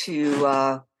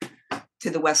to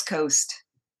the West Coast,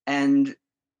 and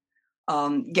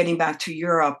getting back to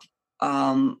Europe,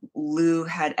 Lou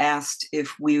had asked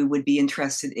if we would be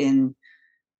interested in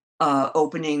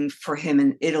opening for him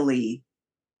in Italy,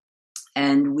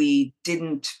 and we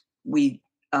didn't. We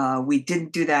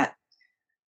didn't do that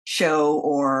show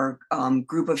or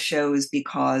group of shows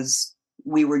because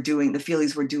the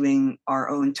Feelies were doing our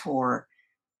own tour,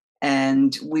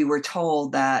 and we were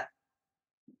told that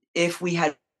if we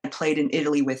had played in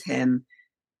Italy with him,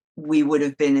 we would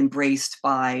have been embraced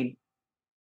by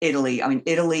Italy. I mean,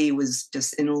 Italy was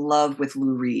just in love with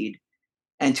Lou Reed,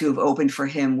 and to have opened for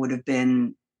him would have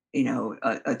been,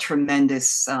 a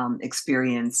tremendous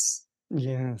experience.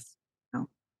 Yes.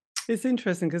 It's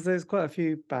interesting because there's quite a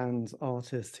few bands,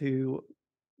 artists who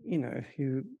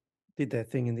did their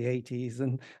thing in the 80s,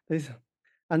 and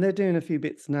they're doing a few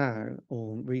bits now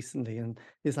or recently, and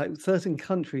it's like certain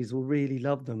countries will really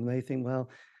love them. They think,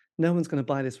 well, no one's going to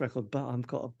buy this record, but I've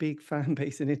got a big fan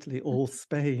base in Italy or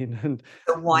Spain, and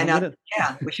so why not?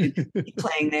 Yeah, we should keep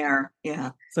playing there.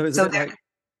 Yeah. So it's a bit like,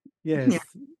 yes. Yeah.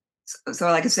 So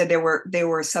like I said, there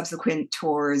were subsequent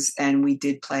tours, and we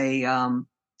did play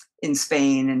in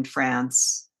Spain and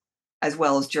France, as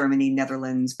well as Germany,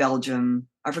 Netherlands, Belgium.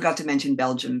 I forgot to mention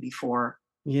Belgium before.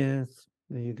 Yes,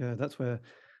 there you go. That's where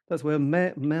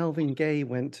Melvin Gaye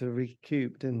went to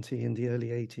recoup, didn't he, in the early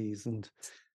 80s and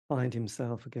find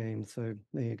himself again. So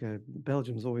there you go.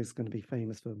 Belgium's always going to be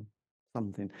famous for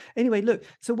something. Anyway, look,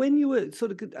 so when you were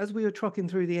as we were trucking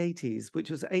through the 80s, which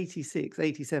was 86,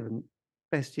 87,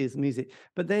 best years of music,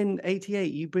 but then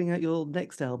 88, you bring out your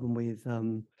next album with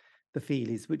the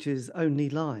Feelies, which is Only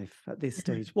Life at this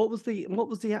stage. What was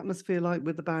the atmosphere like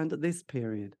with the band at this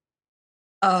period?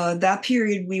 That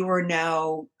period, we were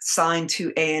now signed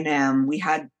to A&M. We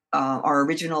had our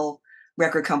original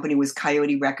record company was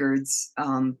Coyote Records,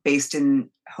 based in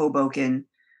Hoboken.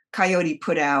 Coyote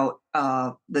put out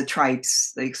the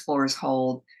Tripes, the Explorer's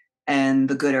Hold, and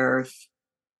the Good Earth,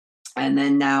 and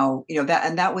then now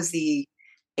that was the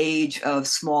age of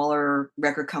smaller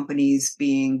record companies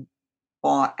being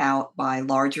bought out by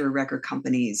larger record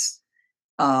companies.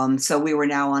 So we were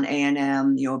now on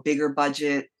A&M, a bigger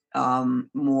budget,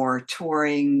 more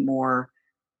touring, more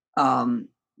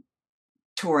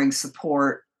touring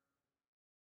support.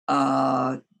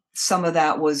 Some of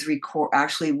that was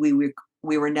actually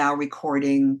we were now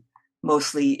recording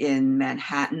mostly in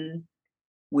Manhattan,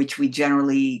 which we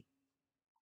generally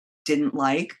didn't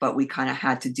like, but we kind of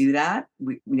had to do that.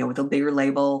 With a bigger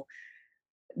label,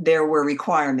 there were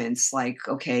requirements like,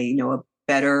 okay, a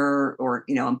better, or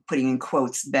I'm putting in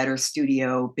quotes, better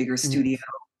studio, bigger studio.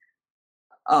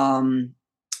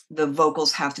 The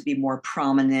vocals have to be more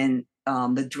prominent.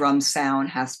 The drum sound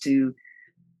has to.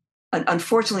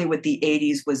 Unfortunately, with the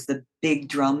 '80s was the big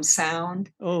drum sound.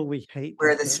 Oh, we hate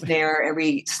where that,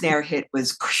 every snare hit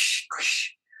was.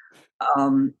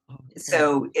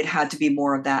 So it had to be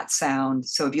more of that sound.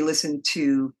 So if you listen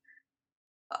to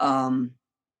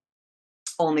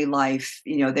Only Life,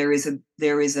 there is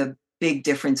a big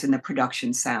difference in the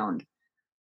production sound.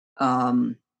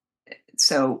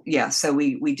 So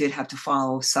we did have to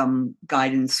follow some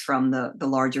guidance from the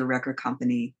larger record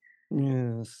company.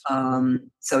 Yes.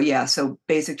 So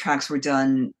basic tracks were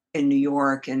done in New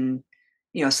York, and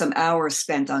some hours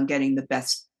spent on getting the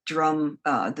best drum,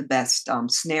 the best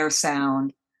snare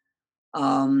sound.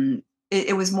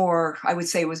 It was more, I would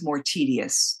say, it was more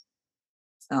tedious.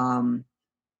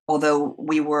 Although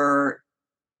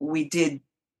we did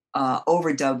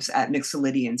overdubs at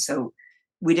Mixolydian, so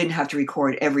we didn't have to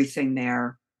record everything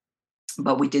there,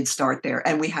 but we did start there,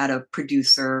 and we had a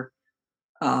producer.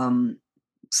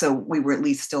 So we were at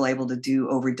least still able to do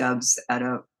overdubs at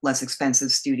a less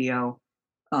expensive studio.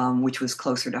 which was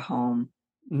closer to home.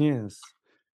 Yes.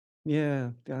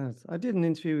 Yeah, guys. I did an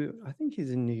interview, I think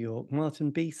he's in New York,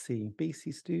 Martin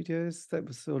BC Studios. That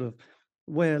was sort of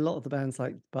where a lot of the bands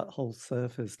like Butthole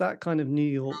Surfers, that kind of New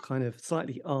York kind of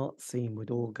slightly art scene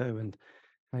would all go and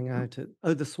hang out at.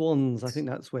 Oh, the Swans. I think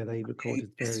that's where they Okay,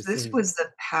 recorded this various this things. was the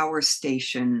power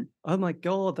station. Oh my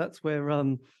God, that's where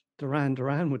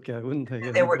Duran would go, wouldn't they?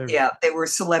 There And were very yeah, there were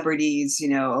celebrities,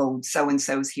 oh, so and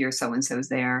so's here, so and so's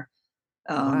there.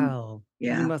 Um, wow. You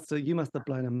yeah. must have you must have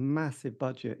blown a massive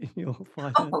budget in your Oh,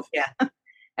 finance. yeah.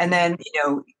 And then,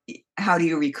 how do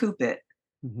you recoup it?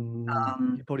 You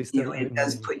probably still It owe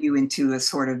does money. put you into a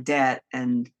sort of debt,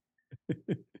 and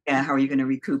yeah, how are you gonna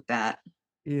recoup that?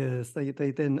 Yes, they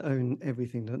then own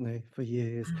everything, don't they, for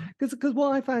years? Mhm. Because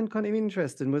what I found kind of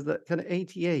interesting was that kind of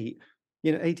 88,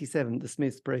 87, the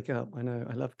Smiths break up. I know,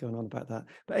 I love going on about that.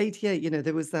 But 88,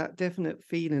 there was that definite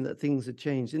feeling that things had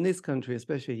changed. In this country,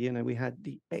 especially, we had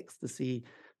the ecstasy,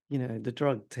 the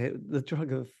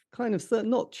drug of kind of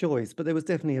not choice, but there was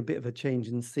definitely a bit of a change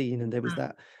in scene. And there was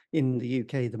that in the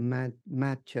UK, the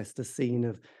Manchester scene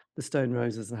of the Stone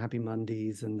Roses and Happy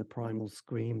Mondays and the Primal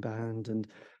Scream Band and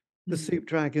the Mhm. Soup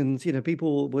Dragons,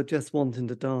 people were just wanting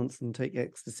to dance and take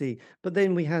ecstasy. But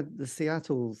then we had the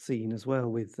Seattle scene as well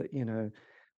with,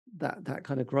 that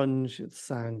kind of grunge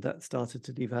sound that started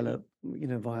to develop,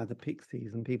 via the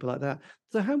Pixies and people like that.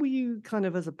 So how were you kind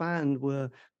of as a band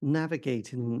were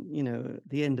navigating,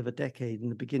 the end of a decade and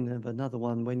the beginning of another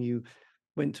one when you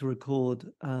went to record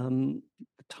Time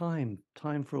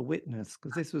for a Witness?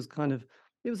 Because this was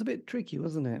it was a bit tricky,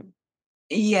 wasn't it?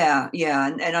 Yeah, yeah,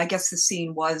 and I guess the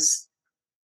scene was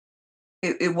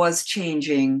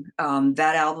changing.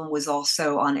 That album was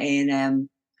also on A&M.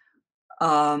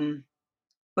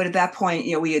 But at that point,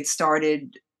 we had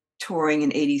started touring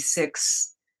in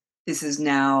 '86. This is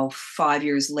now 5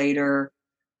 years later.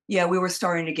 Yeah, we were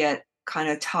starting to get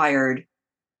kinda tired.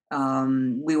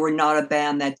 We were not a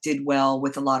band that did well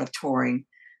with a lot of touring.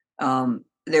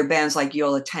 There are bands like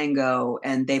Yo La Tengo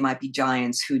and They Might Be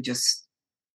Giants who just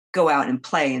go out and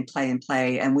play and play and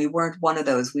play, and we weren't one of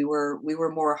those. We were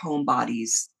more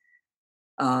homebodies.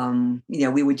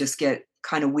 We would just get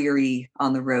kinda weary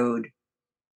on the road.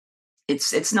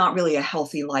 It's not really a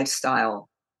healthy lifestyle.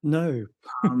 No.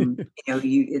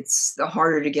 It's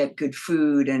harder to get good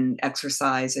food and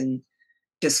exercise and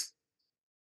just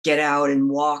get out and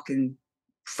walk and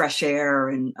fresh air,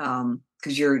 and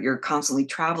because you're constantly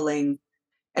traveling,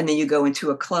 and then you go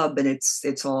into a club and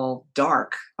it's all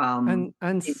dark. And You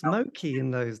know, smoky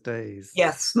in those days.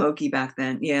 yes, smoky back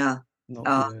then. Yeah. Not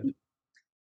Uh, good.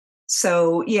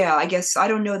 so yeah, I guess I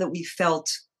don't know that we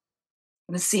felt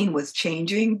the scene was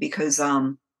changing because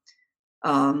um,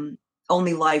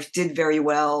 Only Life did very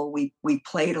well. We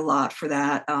played a lot for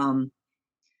that.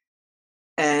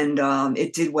 And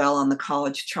it did well on the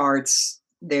college charts.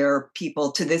 There are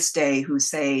people to this day who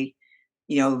say,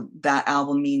 that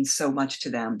album means so much to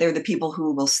them. They're the people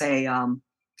who will say, um,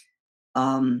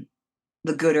 The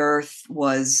Good Earth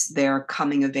was their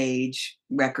coming of age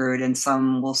record, and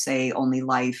some will say Only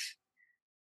Life.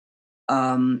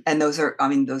 And those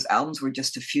albums were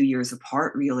just a few years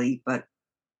apart, really, but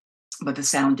the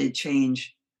sound did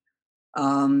change.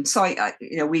 So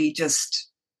we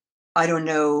just, I don't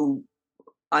know,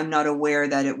 I'm not aware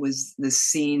that it was the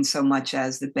scene so much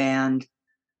as the band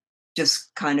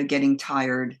just kind of getting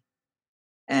tired.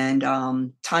 And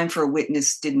Time for a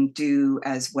Witness didn't do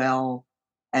as well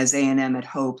as A&M had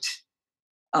hoped.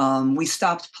 We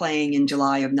stopped playing in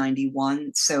July of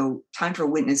 '91, so Time for a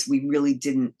Witness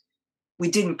we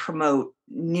didn't promote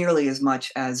nearly as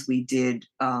much as we did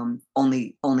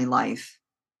Only Life.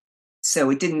 So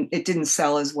it didn't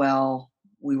sell as well.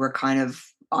 We were kind of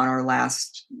on our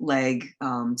last leg.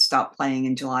 Stopped playing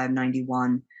in July of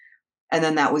 '91, and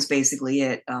then that was basically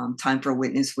it. Time for a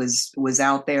Witness was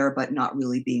out there, but not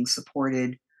really being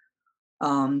supported.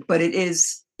 But it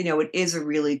is a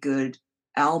really good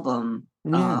album.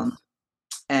 Yes.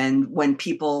 And when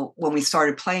we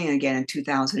started playing again in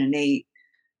 2008,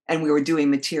 and we were doing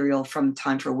material from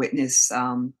Time for a Witness,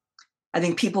 I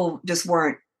think people just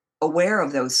weren't aware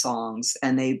of those songs,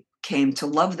 and they came to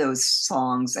love those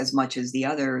songs as much as the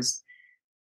others.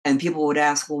 And people would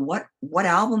ask, "Well, what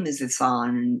album is this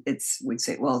on?" And we'd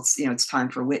say, "Well, it's Time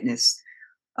for Witness."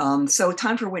 So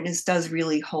Time for Witness does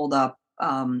really hold up,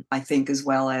 I think, as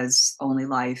well as Only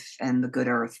Life and The Good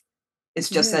Earth. It's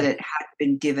just that Yes. it hadn't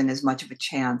been given as much of a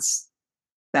chance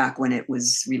back when it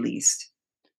was released.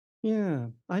 Yeah.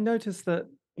 I noticed that,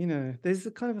 there's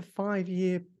a kind of a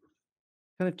 5-year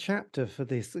kind of chapter for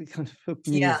this kind of for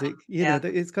Yeah, music, yeah.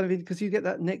 that it's kind of because you get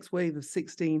that next wave of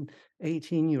 16,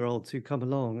 18-year-olds who come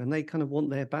along and they kind of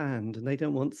want their band and they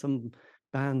don't want some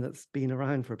band that's been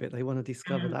around for a bit. They want to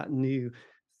discover Mhm. that new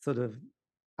sort of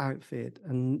outfit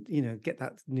and get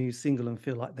that new single and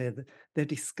feel like they're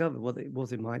discovered what it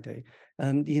was in my day.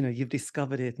 And you've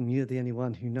discovered it and you're the only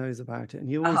one who knows about it and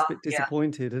you're always a Uh-huh, bit yeah.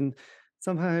 disappointed. And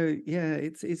somehow, yeah,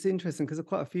 it's interesting because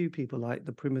quite a few people like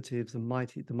the Primitives and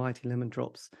the Mighty Lemon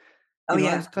Drops. Oh, I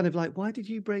yeah. was kind of like, why did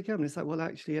you break up? And it's like, well,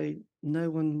 actually, no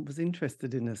one was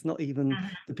interested in us, not even Mhm.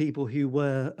 the people who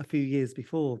were a few years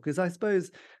before. Because I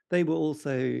suppose they were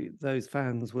also, those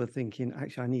fans were thinking,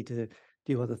 actually, I need to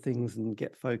do other things and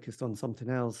get focused on something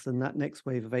else. And that next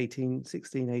wave of 18,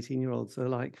 16, 18-year-olds are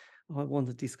like, oh, I want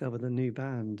to discover the new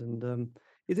band. And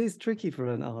it is tricky for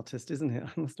an artist, isn't it?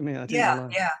 I must admit, I didn't Yeah,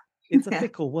 realize. yeah. It's a Yeah.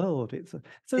 fickle world. It's a It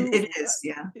so is,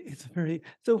 yeah. it's a very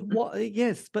so what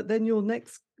yes, but then your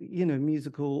next,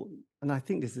 musical, and I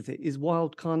think this is it, is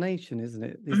Wild Carnation, isn't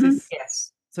it? Is Mhm. this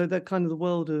Yes. so they're kind of the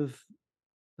world of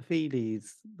the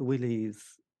Feelies, the Willies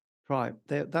tribe.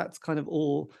 That's kind of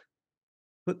all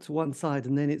put to one side,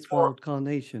 and then it's For Wild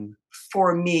Carnation.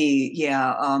 for me,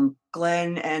 yeah,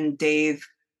 Glenn and Dave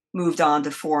moved on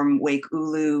to form Wake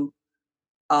Ulu.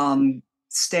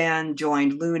 Stan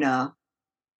joined Luna,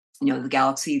 the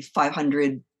Galaxy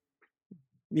 500,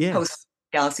 post Yes.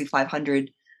 Galaxy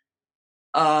 500.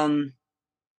 Um,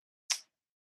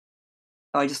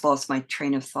 oh, I just lost my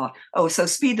train of thought. Oh, so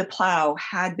Speed the Plow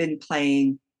had been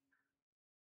playing.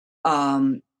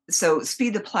 Um, so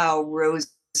Speed the Plow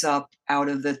rose up out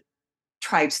of the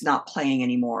Tribes not playing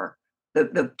anymore.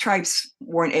 The Tribes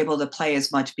weren't able to play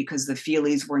as much because the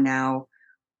Feelies were now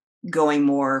going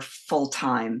more full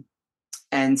time.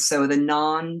 And so the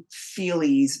non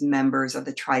Feelies members of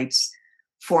the Tribes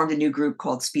formed a new group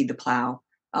called Speed the Plow.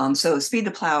 So Speed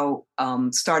the Plow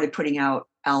started putting out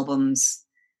albums,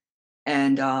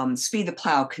 and Speed the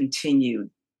Plow continued.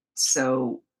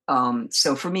 So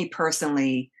for me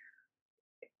personally,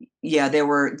 yeah, there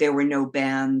were no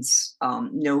bands,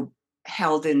 no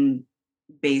Helden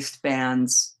based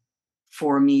bands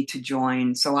for me to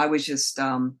join. So I was just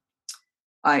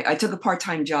I took a part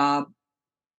time job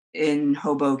in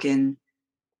Hoboken,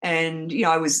 and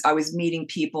I was meeting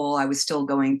people. I was still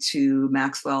going to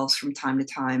Maxwell's from time to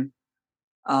time.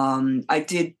 I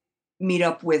did meet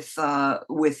up with a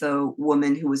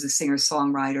woman who was a singer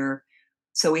songwriter.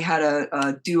 So we had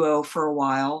a duo for a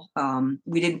while.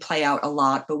 We didn't play out a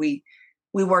lot, but we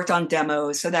worked on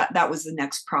demos. So that was the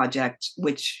next project,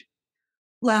 which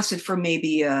lasted for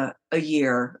maybe a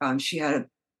year. She had a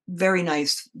very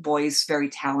nice voice, very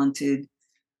talented,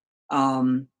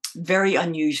 um, very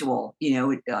unusual.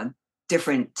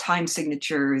 Different time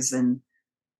signatures,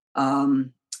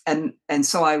 um, and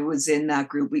so I was in that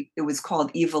group. It was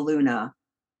called Eva Luna,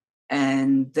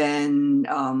 and then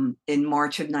in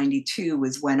March of '92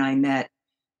 was when I met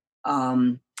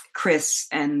um, Chris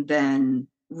and then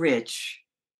Rich,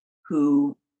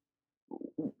 who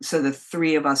so the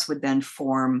three of us would then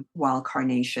form Wild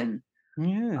Carnation. Uh,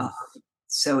 Yes.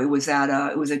 so it was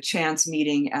a chance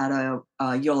meeting at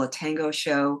a Yola Tango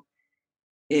show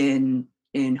in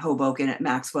Hoboken at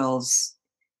Maxwell's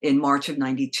in March of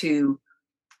 '92.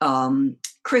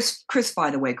 Chris,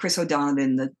 by the way, Chris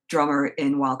O'Donovan, the drummer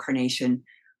in Wild Carnation,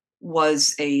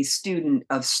 was a student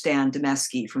of Stan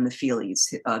Demeski from the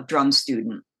Feelies, a drum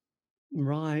student.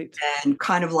 Right. And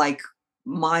kind of like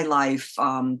my life,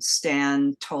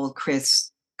 Stan told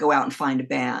Chris, go out and find a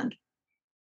band.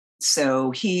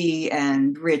 So he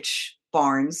and Rich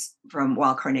Barnes from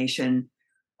Wild Carnation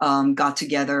got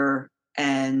together,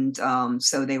 and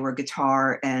so they were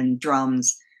guitar and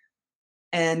drums,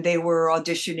 and they were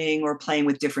auditioning or playing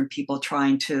with different people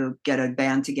trying to get a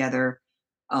band together.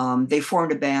 They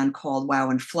formed a band called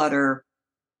Wow and Flutter,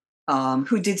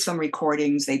 who did some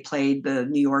recordings. They played the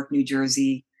New York, New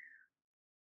Jersey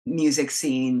music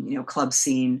scene, club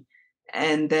scene.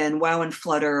 And then Wow and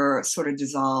Flutter sort of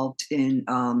dissolved in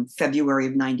February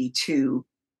of '92.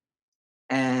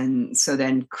 And so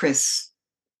then Chris,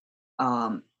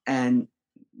 and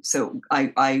so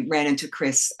I ran into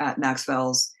Chris at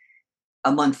Maxwell's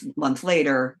a month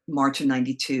later, March of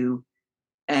 '92,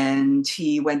 and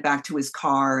he went back to his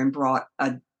car and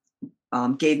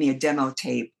gave me a demo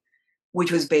tape,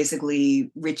 which was basically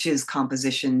Rich's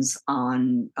compositions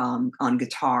on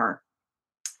guitar,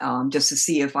 just to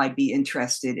see if I'd be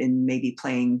interested in maybe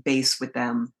playing bass with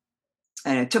them.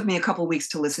 And it took me a couple of weeks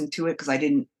to listen to it because I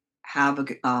didn't have a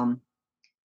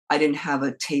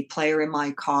tape player in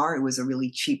my car. It was a really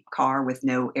cheap car with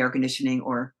no air conditioning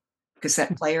or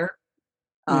cassette player.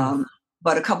 Um, Yes.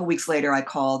 But a couple weeks later, I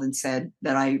called and said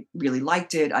that I really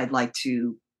liked it. I'd like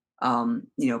to,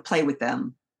 play with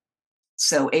them.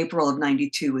 So April of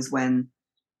 '92 is when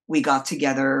we got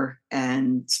together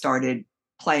and started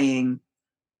playing.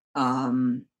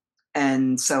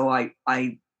 And so I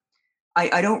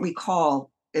don't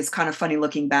recall. It's kind of funny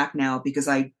looking back now because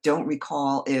I don't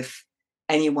recall if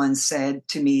anyone said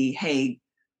to me, "Hey,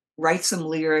 write some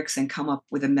lyrics and come up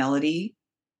with a melody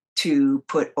to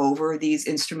put over these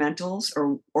instrumentals,"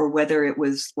 or whether it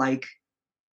was like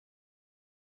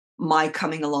my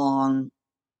coming along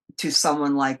to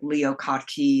someone like Leo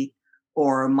Kottke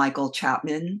or Michael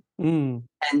Chapman Mm.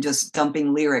 and just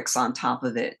dumping lyrics on top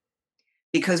of it,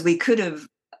 because we could have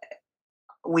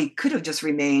just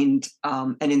remained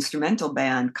an instrumental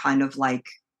band, kind of like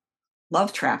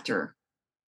Love Tractor,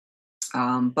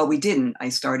 but we didn't. I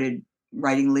started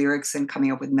writing lyrics and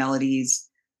coming up with melodies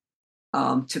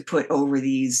to put over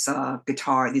these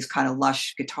these kind of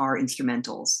lush guitar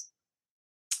instrumentals.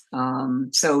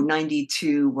 So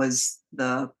 '92 was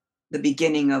the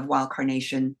beginning of Wild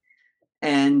Carnation,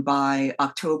 and by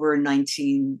October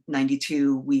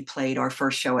 1992, we played our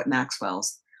first show at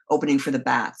Maxwell's, opening for the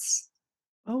Bats.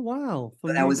 Oh, wow. So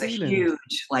From that New was a Zealand.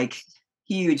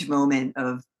 huge moment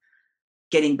of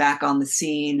getting back on the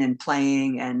scene and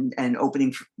playing and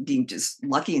opening, being just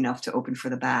lucky enough to open for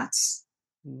the Bats.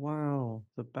 Wow.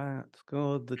 The bats.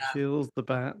 God, the chills, the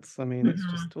bats. I mean, it's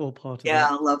Mhm. just all part of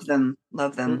Yeah, it. love them,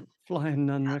 love them. Flying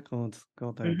Nun Records.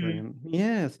 God, they were Mhm. brilliant.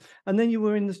 Yes. And then you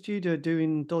were in the studio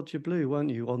doing Dodger Blue,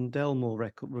 weren't you, on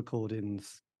Delmore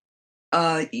recordings?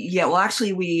 Yeah, well,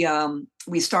 actually,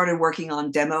 we started working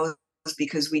on demos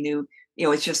because we knew,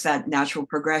 it's just that natural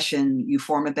progression. You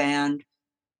form a band,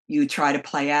 you try to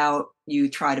play out, you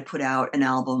try to put out an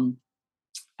album.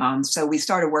 So we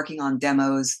started working on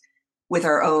demos with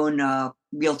our own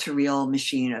reel-to-reel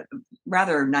machine, a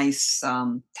rather nice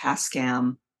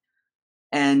Tascam,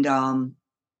 and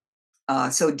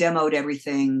so demoed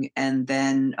everything. And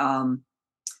then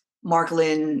Mark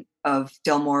Lynn of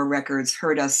Delmore Records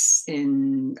heard us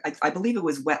in, I believe it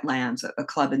was Wetlands, a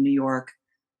club in New York.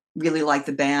 Really liked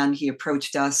the band. He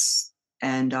approached us,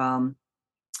 and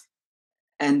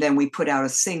then we put out a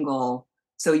single.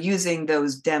 So using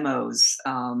those demos,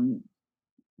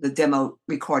 the demo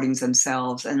recordings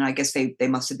themselves, and I guess they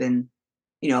must have been,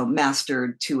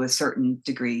 mastered to a certain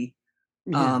degree.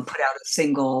 Yes. Put out a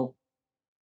single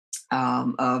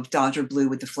of Dodger Blue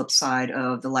with the flip side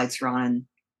of The Lights Are On,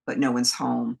 But No One's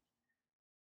Home.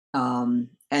 And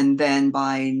then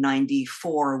by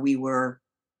 '94, we were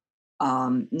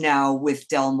now with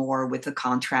Delmore with a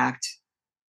contract,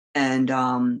 and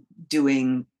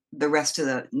doing the rest of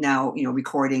the, now,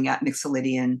 recording at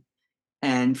Mixolydian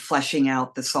and fleshing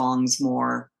out the songs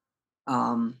more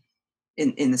um,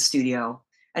 in the studio.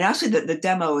 And actually, the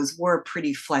demos were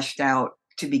pretty fleshed out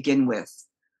to begin with.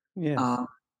 Yes. Uh,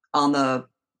 on the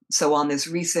so on this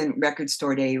recent Record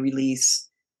Store Day release,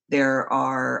 there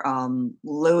are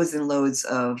loads and loads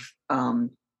of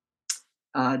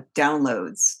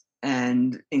downloads,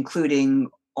 and including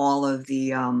all of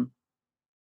the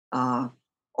uh,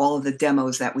 all of the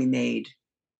demos that we made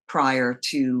prior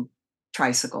to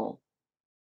Tricycle.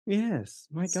 Yes.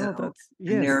 My God, So, that's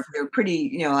and they're yes. they're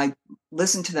pretty. I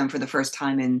listened to them for the first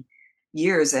time in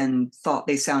years and thought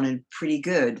they sounded pretty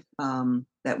good.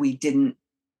 That we didn't,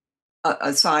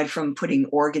 aside from putting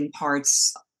organ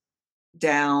parts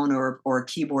down or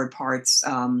keyboard parts,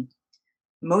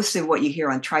 most of what you hear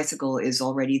on Tricycle is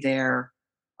already there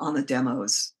on the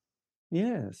demos.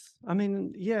 Yes. I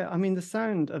mean, yeah, I mean the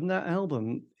sound of that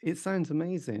album, it sounds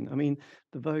amazing. I mean,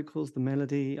 the vocals, the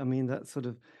melody, I mean that sort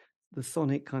of the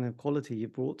sonic kind of quality you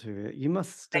brought to it. You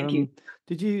must Thank you.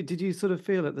 did you sort of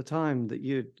feel at the time that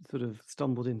you'd sort of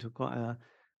stumbled into quite a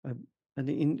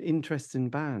interesting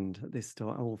band at this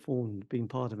time, or formed being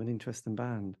part of an interesting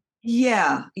band?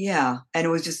 Yeah, yeah, and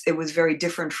it was very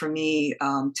different for me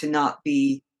to not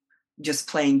be just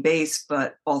playing bass,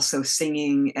 but also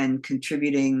singing and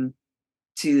contributing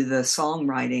to the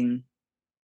songwriting.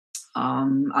 I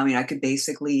mean, I could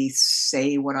basically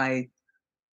say what I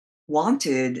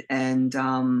wanted, and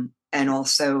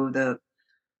also the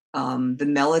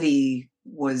melody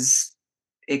was,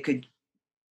 it could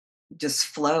just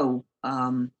flow.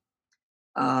 Um,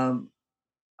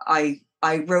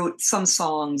 I wrote some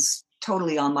songs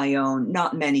totally on my own,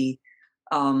 not many,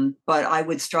 but I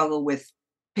would struggle with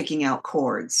picking out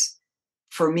chords.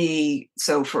 For me,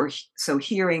 so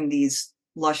hearing these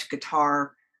lush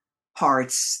guitar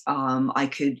parts, I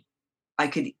could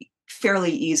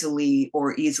fairly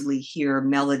easily hear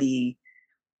melody,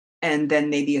 and then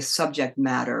maybe a subject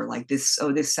matter like this.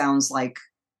 Oh, this sounds like,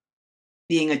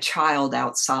 being a child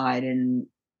outside and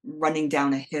running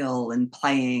down a hill and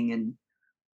playing, and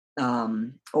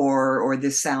or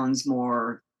this sounds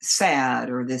more sad,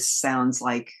 or this sounds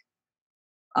like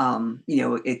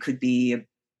it could be,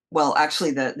 well,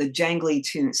 actually the jangly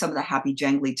tune, some of the happy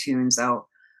jangly tunes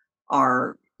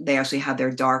are they actually have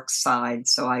their dark side.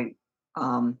 So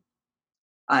um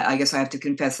I guess I have to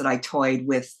confess that I toyed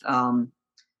with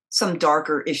some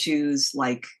darker issues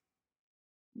like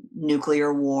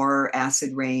nuclear war,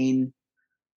 acid rain,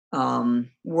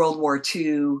 World War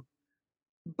II,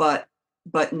 but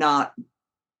not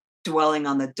dwelling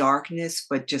on the darkness,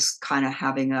 but just kind of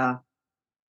having a,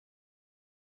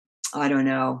 I don't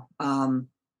know,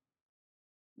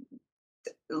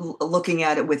 looking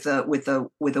at it with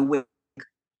a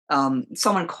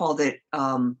someone called it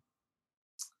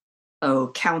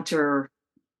counter,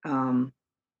 um,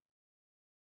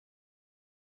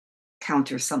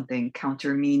 counter something,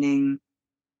 counter meaning.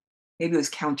 Maybe it was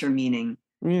counter meaning,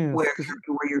 Yes, where 'cause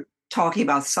you're talking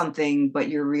about something, but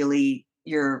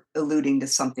you're alluding to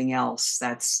something else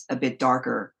that's a bit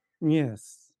darker.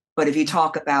 yes. But if you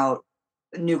talk about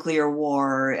nuclear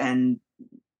war and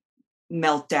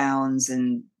meltdowns,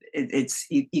 and it's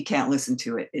you can't listen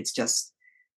to it. It's just,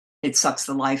 it sucks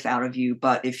the life out of you.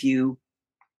 But if you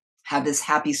have this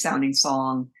happy sounding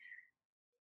song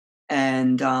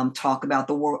and talk about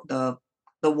the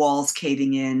walls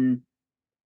caving in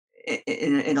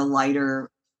a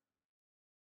lighter,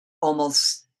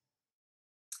 almost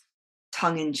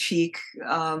tongue in cheek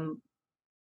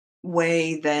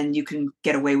way, then you can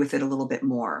get away with it a little bit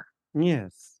more.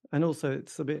 Yes, and also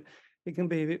it can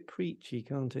be a bit preachy,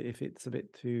 can't it, if it's a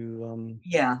bit too,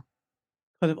 Yeah,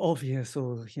 kind of obvious,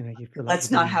 or, you feel like you're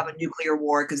let's not have being. a nuclear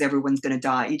war because everyone's going to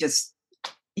die.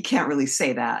 You can't really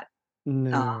say that. Uh,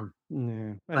 No,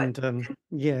 no, but and, you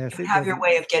yes, it have your doesn't.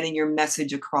 way of getting your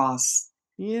message across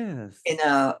Yes, in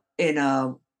a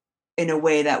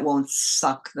way that won't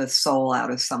suck the soul out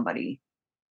of somebody,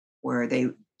 where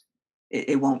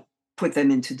it won't put them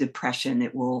into depression.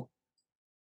 It will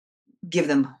give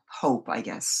them hope, I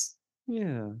guess.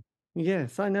 yeah.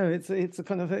 Yes, I know, it's a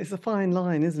kind of it's a fine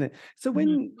line, isn't it? So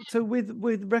Mhm.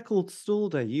 with Record Store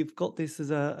Day, you've got this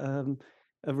as a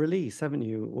release, haven't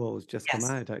you? Well, it's just come Yes.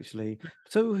 out, actually.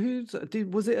 So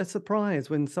was it a surprise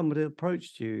when somebody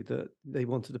approached you that they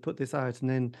wanted to put this out, and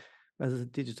then as a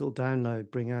digital download,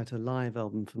 bring out a live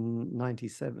album from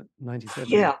 97?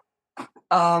 Yeah.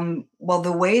 Well,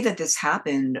 the way that this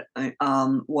happened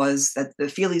was that the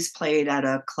Feelies played at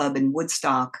a club in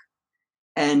Woodstock,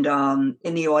 and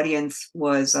in the audience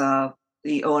was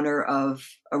the owner of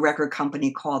a record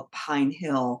company called Pine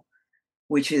Hill,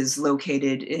 which is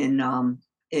located in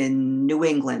New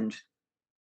England,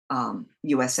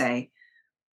 USA.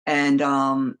 And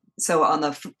so on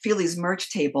the Feelies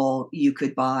merch table, you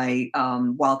could buy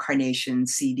Wild Carnation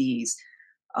CDs.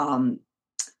 Um,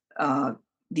 uh,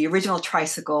 the original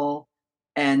Tricycle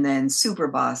and then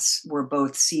Superbus were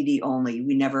both CD only.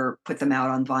 We never put them out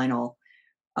on vinyl.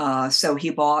 So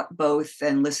he bought both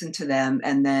and listened to them,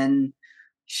 and then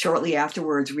shortly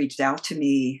afterwards reached out to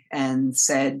me and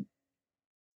said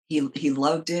he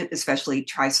loved it, especially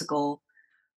Tricycle.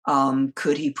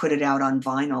 Could he put it out on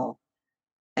vinyl?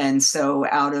 And so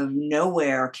out of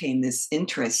nowhere came this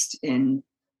interest in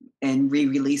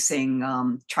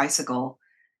re-releasing Tricycle.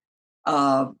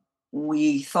 Uh,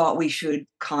 we thought we should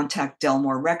contact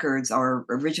Delmore Records, our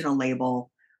original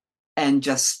label, and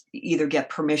just either get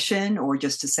permission or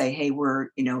just to say, hey,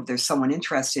 there's someone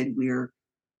interested. We're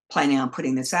planning on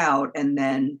putting this out. And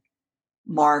then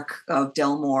Mark of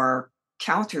Delmore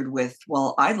countered with,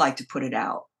 well, I'd like to put it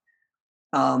out.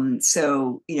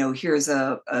 So, here's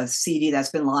a CD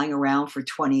that's been lying around for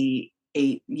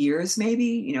 28 years,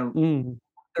 maybe, Mm,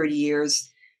 30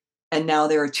 years. And now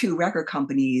there are two record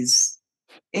companies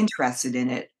interested in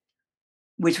it,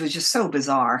 which was just so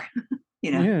bizarre,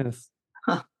 you know. yes.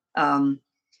 um,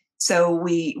 so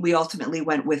we ultimately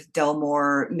went with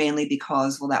Delmore, mainly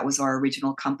because, well, that was our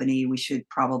original company. We should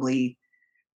probably,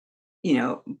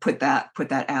 put that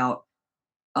out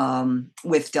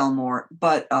with Delmore.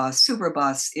 But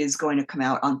Superbus is going to come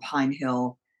out on Pine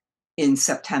Hill in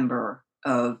September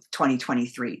of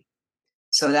 2023.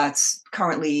 So that's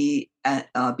currently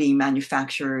being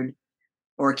manufactured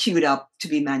or queued up to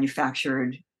be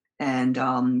manufactured,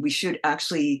 and we should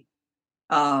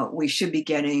be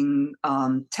getting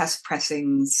test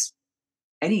pressings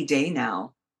any day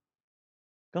now.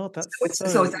 God, So that's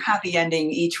it's a happy ending.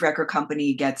 Each record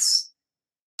company gets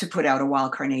to put out a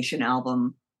Wild Carnation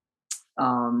album,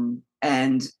 and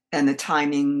the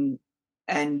timing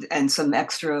and some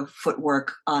extra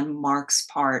footwork on Mark's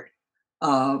part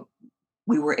uh,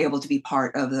 we were able to be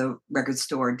part of the Record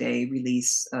Store Day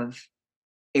release of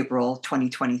April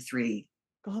 2023.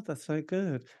 God, that's so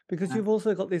good. Because Yeah. you've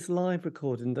also got this live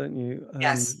recording, don't you?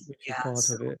 Yes, Which is yeah. part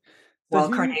So, of it. So well, do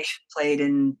you? Carnation played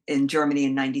in Germany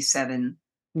in '97.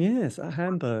 Yes, at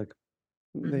Hamburg.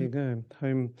 There Mhm. you go.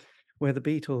 Home where the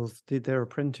Beatles did their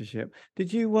apprenticeship.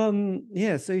 Did you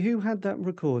yeah, so who had that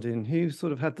recording? Who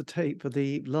sort of had the tape for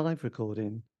the live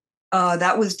recording?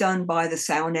 That was done by the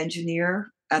sound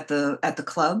engineer at the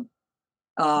club.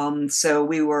 So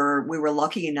we were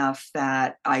lucky enough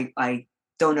that I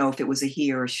don't know if it was a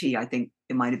he or a she. I think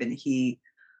it might have been a he,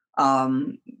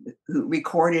 um, who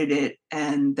recorded it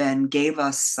and then gave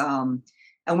us.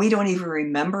 And we don't even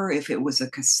remember if it was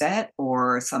a cassette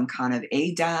or some kind of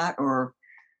ADAT, or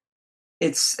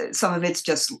it's some of it's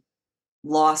just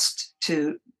lost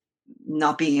to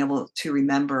not being able to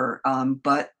remember.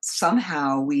 But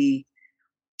somehow we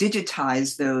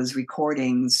digitized those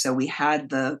recordings, so we had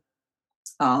the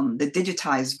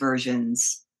digitized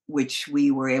versions, which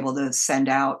we were able to send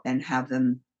out and have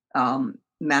them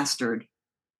mastered.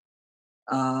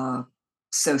 Uh,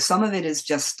 so some of it is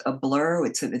just a blur.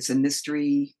 It's a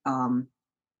mystery.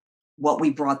 What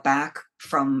we brought back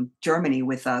from Germany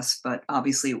with us, but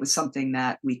obviously it was something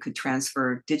that we could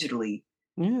transfer digitally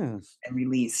Yes. and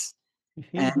release.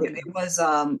 And it, He it was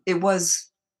it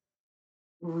was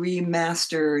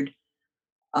remastered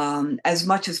as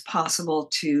much as possible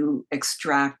to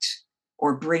extract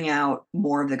or bring out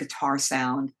more of the guitar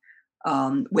sound,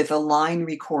 with a line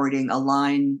recording, a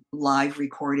line live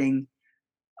recording.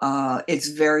 It's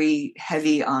very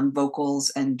heavy on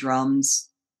vocals and drums.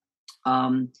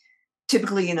 Um,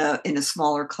 Typically, in a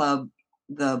smaller club,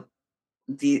 the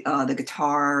the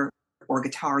guitar or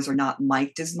guitars are not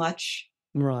mic'd as much.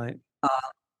 right. Uh,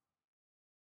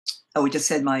 oh, it just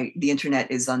said the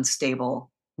internet is unstable.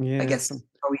 I Yes. guess.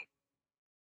 Are we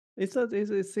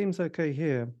It seems okay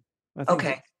here. I think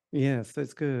okay? it's yes,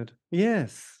 that's good.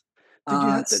 Yes. Did you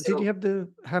have to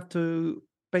So have to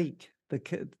bake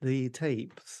the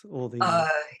tapes or the Uh,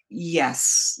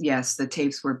 yes, yes, the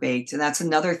tapes were baked, and that's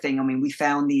another thing. I mean, we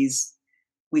found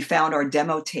our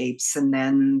demo tapes, and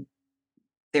then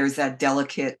there's that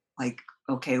delicate, like,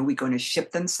 okay, are we going to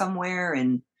ship them somewhere?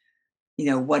 And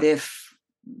what if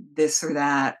this or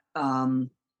that?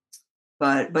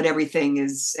 But everything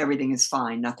is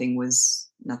fine. Nothing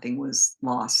was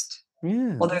lost.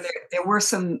 yeah, Although that's there were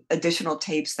some additional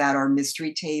tapes that are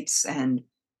mystery tapes, and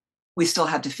we still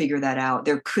have to figure that out.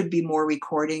 There could be more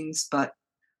recordings, but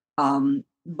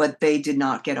they did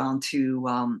not get onto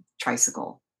the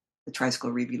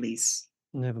Tricycle re-release.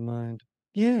 never mind.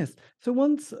 Yes. So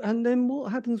once and then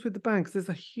what happens with the band? 'Cause there's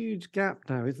a huge gap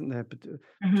now, isn't there,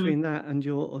 Mhm. between that and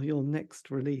your next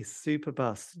release,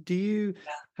 Superbus. Do you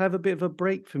have a bit of a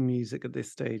break from music at this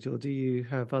stage, or do you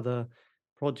have other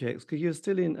projects? Because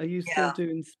are you still Yeah,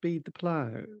 doing Speed the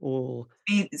Plow or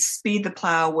Speed the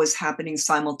Plow was happening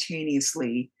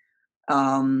simultaneously.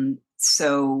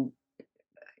 So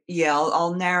yeah,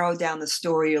 I'll narrow down the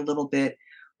story a little bit.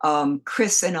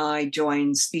 Chris and I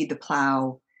joined Speed the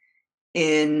Plow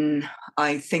in,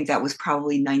 I think that was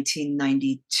probably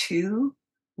 1992.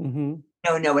 Mhm.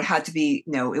 No, no, it had to be,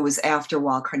 no, it was after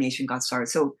Wild Carnation got started.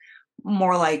 So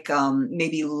more like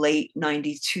maybe late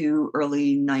 92,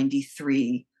 early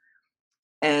 93.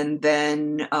 And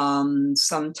then um,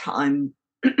 some time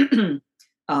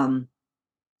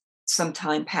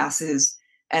passes,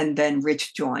 and then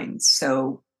Rich joins.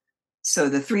 So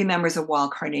the three members of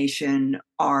Wild Carnation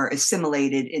are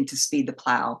assimilated into Speed the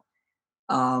Plow.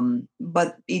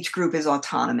 But each group is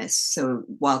autonomous. So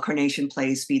Wild Carnation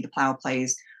plays, Speed the Plow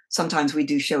plays. Sometimes we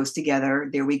do shows together.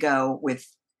 There we go. With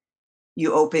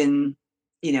you open,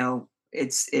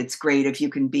 it's great if you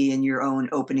can be in your own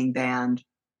opening band,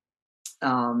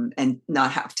 and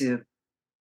not have to,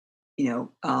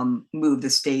 move the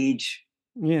stage,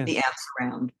 the Yes. amps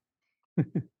around.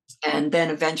 And then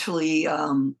eventually,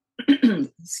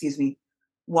 excuse me,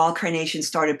 while Carnation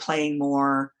started playing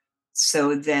more,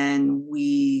 so then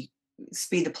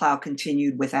Speed the Plow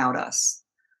continued without us.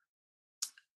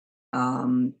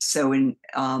 So in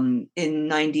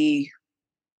 90,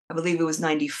 I believe it was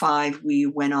 95, we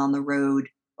went on the road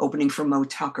opening for Mo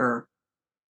Tucker.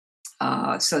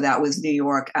 So that was New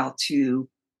York out to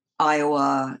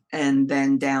Iowa, and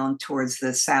then down towards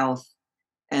the south,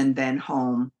 and then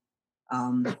home.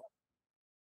 Um,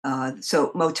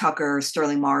 so Mo Tucker,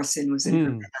 Sterling Morrison was in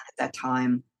her Mm. band at that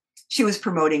time. She was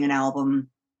promoting an album,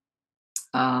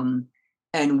 um,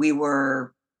 and we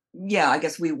were, yeah, I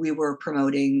guess we were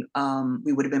promoting.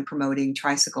 We would have been promoting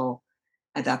Tricycle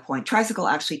at that point. Tricycle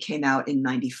actually came out in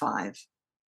 '95.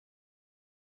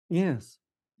 Yes.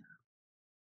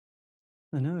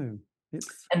 I know.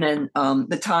 It's And then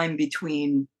the time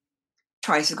between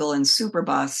Tricycle and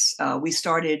Superbus, we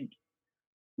started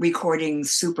recording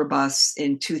Superbus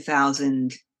in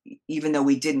 2000. Even though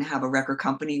we didn't have a record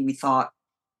company, we thought,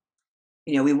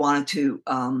 we wanted to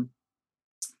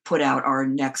put out our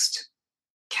next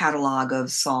catalog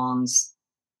of songs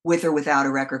with or without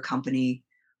a record company.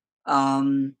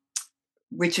 Um,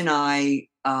 Rich and I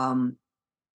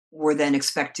were then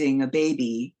expecting a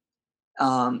baby.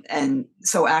 And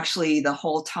so actually the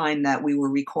whole time that we were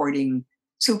recording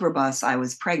Superbus, I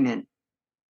was pregnant,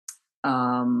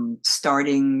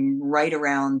 starting right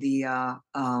around the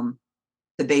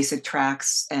basic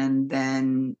tracks, and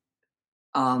then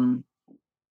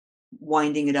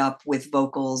winding it up with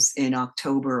vocals in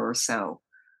October or so.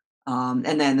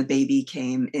 And then the baby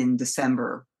came in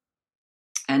December.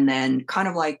 And then kind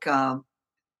of like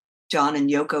John and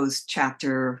Yoko's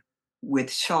chapter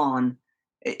with Sean,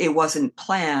 it wasn't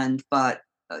planned, but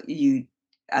you,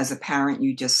 as a parent,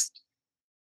 you just,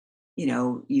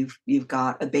 you've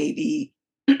got a baby,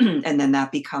 and then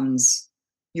that becomes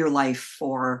your life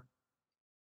for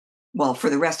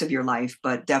the rest of your life,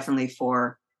 but definitely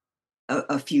for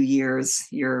a few years,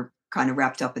 you're kind of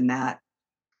wrapped up in that.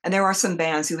 And there are some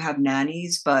bands who have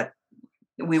nannies, but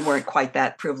we weren't quite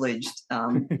that privileged.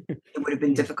 It would have been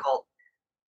yeah. difficult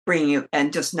bringing it,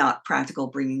 and just not practical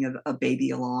bringing a baby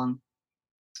along.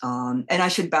 And I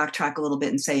should backtrack a little bit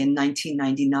and say in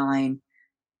 1999,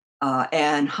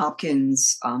 Ann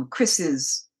Hopkins,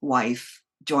 Chris's wife,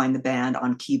 joined the band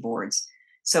on keyboards.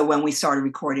 So when we started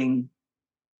recording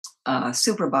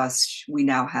Superbus,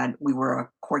 we were a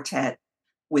quartet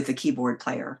with a keyboard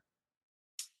player.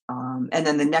 And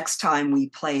then the next time we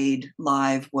played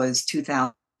live was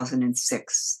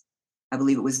 2006. I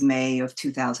believe it was May of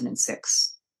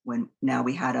 2006, when now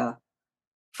we had a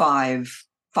five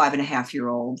and a half year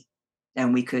old,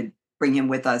 and we could bring him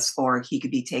with us, or he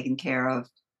could be taken care of.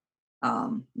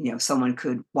 Someone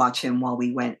could watch him while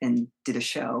we went and did a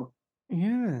show.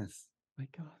 Yes. My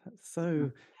God, that's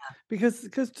so because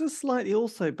just slightly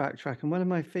also backtrack, and one of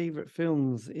my favorite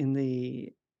films in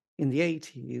the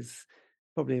 80s,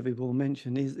 probably every will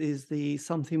mention, is the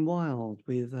Something Wild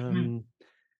with Mhm.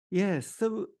 yes.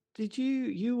 So did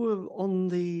you were on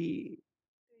the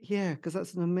yeah, because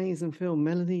that's an amazing film.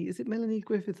 Is it Melanie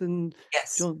Griffith and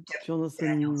Yes, Jeff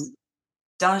Daniels.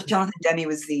 Jonathan? Jonathan Demme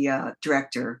was the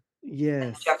director.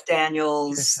 Yes, Jeff Jeff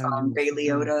Daniels, Daniels. Ray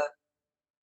Yeah. Liotta,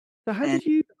 So how and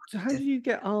did you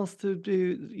get asked to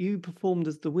do? You performed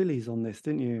as the Willies on this,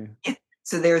 didn't you? yeah,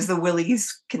 so there's the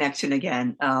Willies connection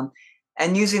again.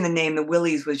 And using the name the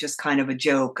Willies was just kind of a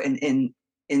joke, an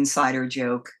insider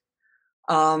joke.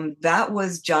 That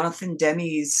was Jonathan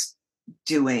Demme's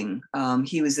doing.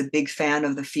 He was a big fan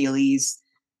of the Feelies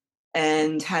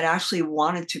and had actually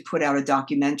wanted to put out a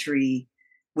documentary,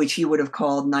 which he would have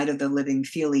called Night of the Living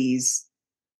Feelies.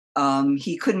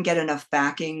 He couldn't get enough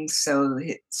backing, so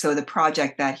the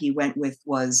project that he went with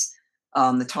was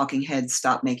the Talking Heads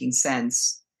Stop Making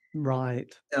Sense.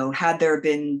 Right. So had there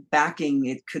been backing,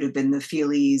 it could have been the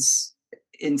Feelies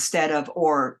instead of,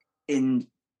 or in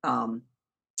um,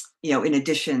 in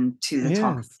addition to the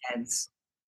Talking Yes. Heads.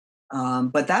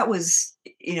 But that was,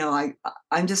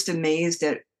 I'm just amazed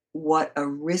at what a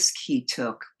risk he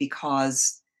took,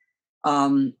 because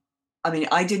I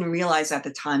didn't realize at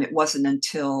the time, it wasn't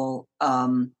until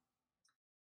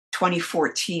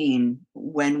 2014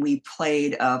 when we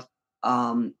played a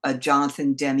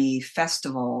Jonathan Demme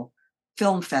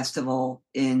film festival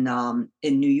in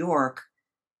New York,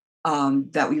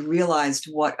 that we realized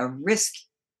what a risk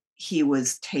he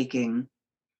was taking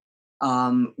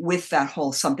with that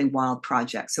whole Something Wild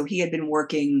project. So he had been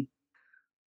working,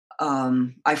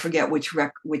 I forget which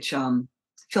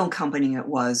film company it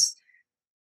was,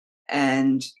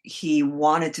 and he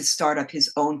wanted to start up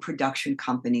his own production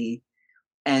company.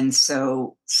 And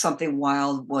so Something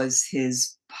Wild was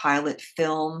his pilot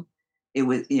film. It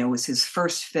was his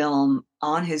first film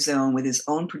on his own with his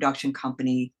own production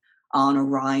company on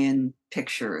Orion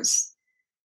Pictures.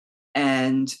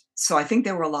 And so I think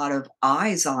there were a lot of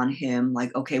eyes on him,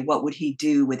 like, okay, what would he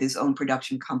do with his own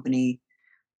production company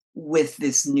with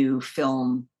this new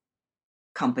film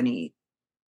company?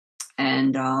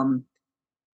 And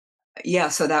yeah,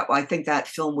 so that, I think that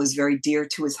film was very dear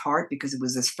to his heart because it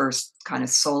was his first kind of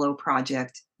solo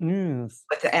project. Yes.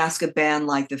 But to ask a band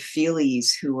like the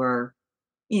Feelies, who are,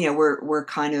 we're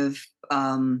kind of,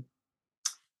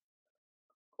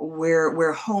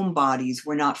 we're homebodies.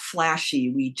 We're not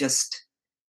flashy.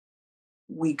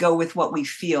 We go with what we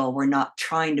feel. We're not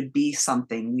trying to be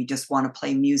something. We just want to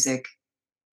play music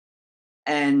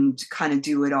and kind of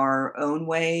do it our own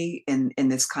way, in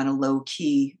this kind of low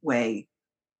key way.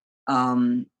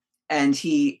 Um, and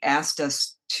he asked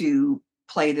us to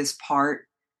play this part.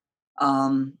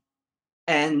 Um,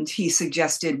 and he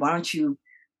suggested, why don't you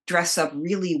dress up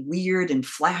really weird and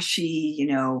flashy,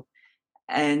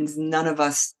 and none of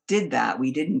us did that.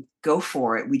 We didn't go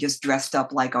for it. We just dressed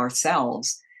up like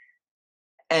ourselves.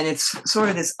 And it's sort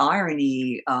of this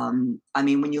irony. I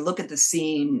mean, when you look at the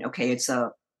scene, okay, it's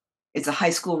a high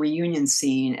school reunion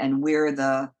scene, and we're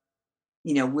the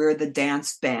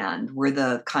dance band, we're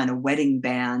the kind of wedding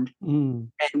band, Mm.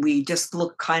 and we just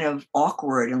look kind of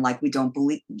awkward and like we don't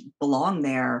belong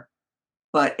there,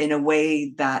 but in a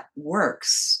way that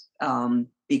works,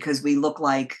 because we look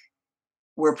like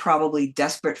we're probably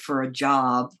desperate for a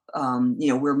job.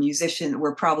 We're musicians.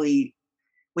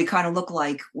 We kind of look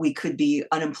like we could be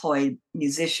unemployed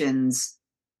musicians,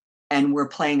 and we're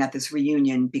playing at this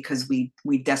reunion because we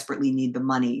desperately need the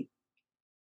money.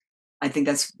 I think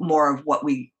that's more of what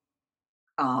we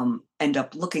end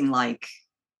up looking like,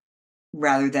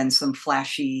 rather than some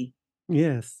flashy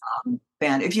Yes.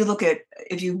 band. If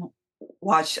you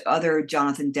watch other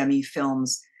Jonathan Demme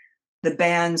films, the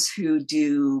bands who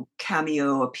do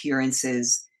cameo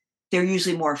appearances, they're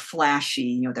usually more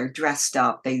flashy. They're dressed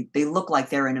up. They look like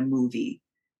they're in a movie,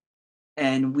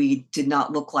 and we did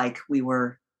not look like we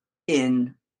were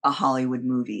in a Hollywood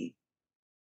movie.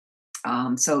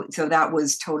 So that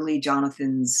was totally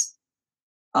Jonathan's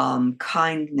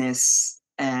kindness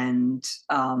and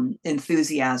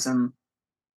enthusiasm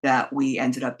that we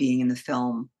ended up being in the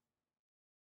film.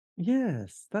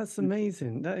 Yes, that's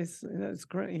amazing. That's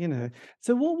great.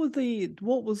 So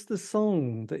what was the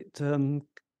song that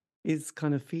is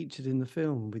kind of featured in the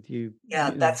film with you, Yeah,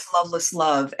 you know? that's Loveless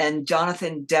Love. And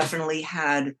Jonathan definitely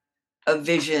had a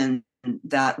vision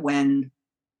that when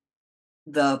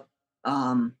the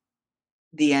um,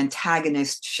 the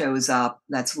antagonist shows up,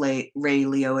 that's Ray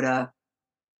Liotta,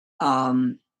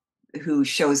 um, who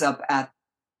shows up at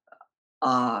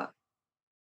uh,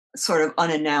 sort of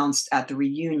unannounced at the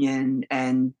reunion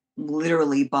and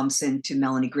literally bumps into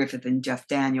Melanie Griffith and Jeff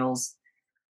Daniels.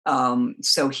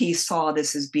 So he saw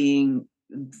this as being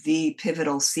the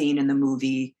pivotal scene in the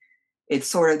movie. It's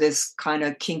sort of this kind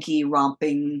of kinky,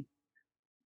 romping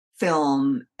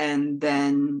film, and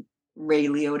then Ray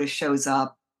Liotta shows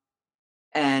up,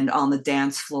 and on the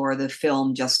dance floor, the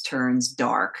film just turns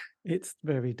dark. It's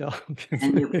very dark, And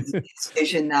isn't it was it? his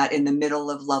vision that in the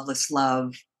middle of Loveless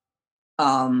Love,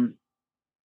 um,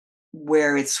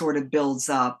 where it sort of builds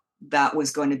up, that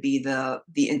was going to be the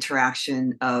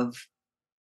interaction of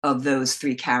those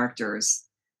three characters.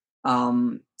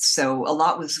 So a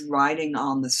lot was riding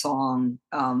on the song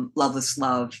 "Loveless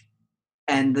Love"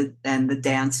 and the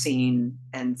dance scene,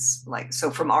 and like,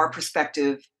 so from our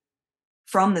perspective,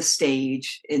 from the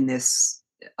stage in this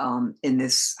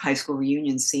high school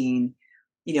reunion scene,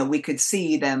 we could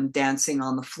see them dancing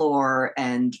on the floor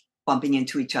and bumping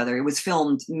into each other. It was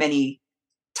filmed many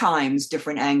times,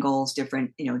 different angles,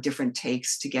 different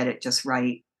takes to get it just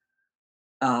right.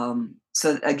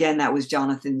 So again, that was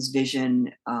Jonathan's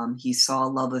vision. He saw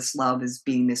Loveless Love as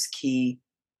being this key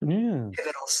Yeah.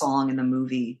 pivotal song in the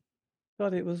movie.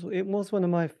 God, it was one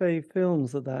of my fave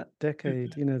films of that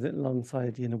decade, that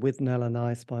alongside, With Nell and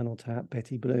I, Spinal Tap,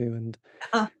 Betty Blue, and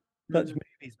such Mhm.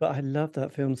 movies. But I love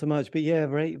that film so much. But yeah,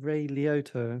 Ray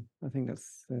Liotta, I think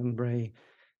that's Ray.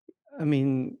 I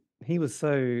mean, he was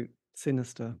so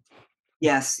sinister.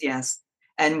 Yes, yes.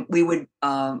 And we would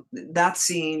that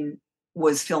scene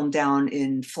was filmed down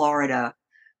in Florida.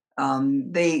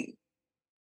 They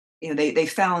they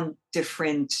found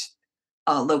different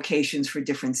locations for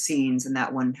different scenes, and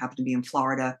that one happened to be in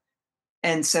Florida.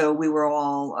 And so we were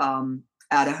all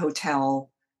at a hotel,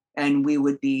 and we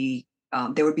would be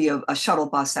there would be a shuttle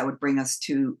bus that would bring us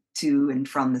to and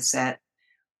from the set.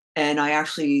 And I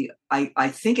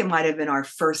think it might have been our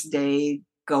first day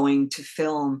going to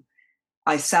film.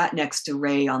 I sat next to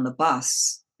Ray on the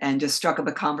bus and just struck up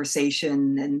a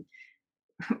conversation. And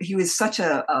he was such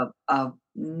a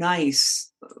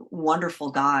nice,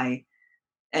 wonderful guy.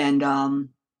 And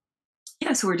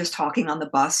yeah, so we're just talking on the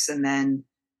bus, and then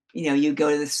you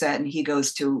go to the set, and he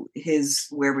goes to his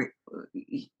wherever,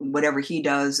 whatever he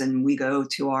does, and we go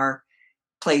to our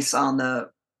place on the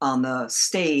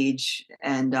stage.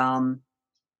 And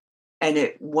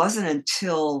it wasn't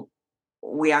until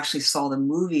we actually saw the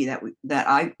movie that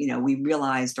we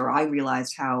realized, or I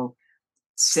realized, how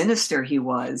sinister he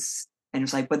was. And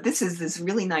it's like, but this is this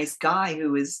really nice guy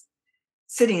who is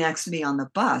sitting next to me on the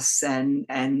bus, and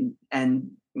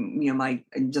my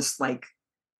and just like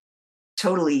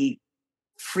totally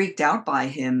freaked out by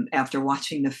him after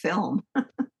watching the film.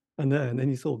 I know. And then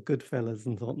you saw Goodfellas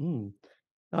and thought,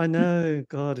 I know,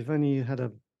 God, if only you had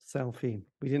a selfie.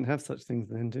 We didn't have such things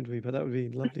then, did we? But that would be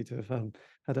lovely to have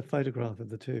had a photograph of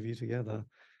the two of you together.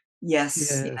 Yes,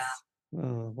 Yes.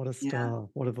 Oh, what a yeah, star!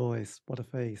 What a voice! What a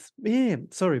face! Yeah.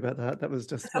 Sorry about that. That was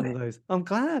just it's one okay. of those. I'm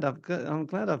glad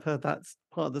I've heard that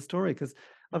part of the story because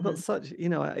I've got Mhm, such.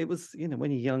 It was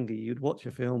when you're younger, you'd watch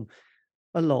a film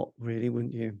a lot, really,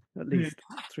 wouldn't you? At mhm. least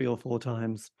 3 or 4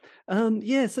 times.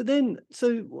 Yeah, so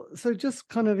just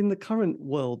kind of in the current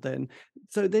world then,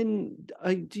 so then,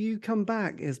 do you come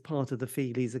back as part of the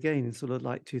Feelies again in sort of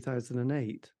like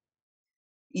 2008?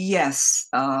 Yes,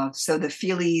 so the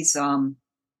Feelies,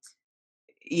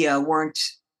 yeah,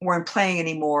 weren't playing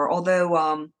anymore,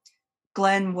 although,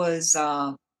 Glenn was,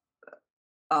 there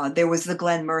was the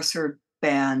Glenn Mercer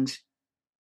band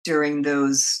during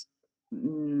those,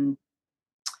 mm,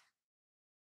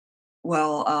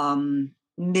 well,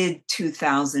 mid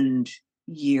 2000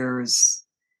 years.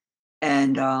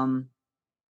 And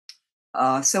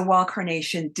so while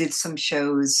Carnation did some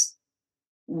shows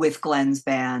with Glenn's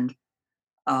band,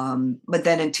 but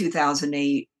then in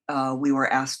 2008, we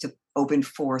were asked to open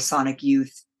for Sonic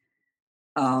Youth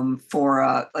for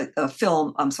a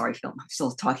film. I'm sorry, film. I'm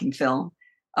still talking film.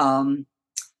 Um,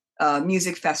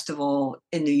 Music festival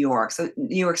in New York. So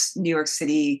New York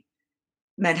City,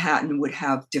 Manhattan would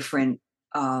have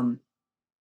um,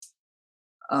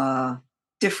 uh,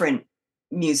 different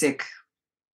music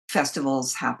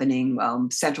festivals happening.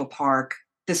 Central Park.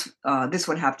 This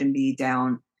one happened to be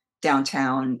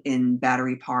downtown in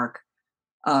Battery Park.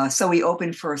 So we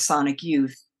opened for Sonic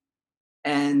Youth,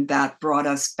 and that brought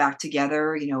us back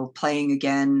together. Playing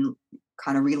again,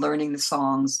 kind of relearning the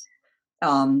songs,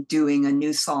 doing a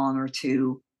new song or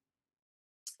two.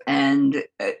 And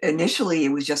initially, it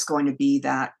was just going to be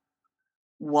that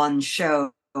one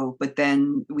show, but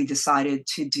then we decided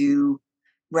to do,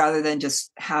 rather than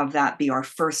just have that be our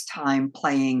first time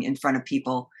playing in front of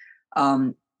people,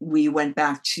 we went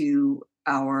back to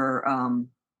our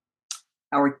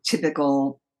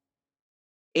typical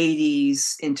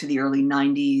 80s into the early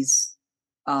 90s,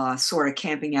 sort of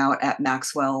camping out at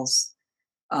Maxwell's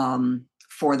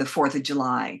for the 4th of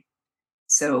July.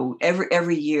 So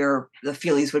every year, the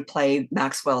Feelies would play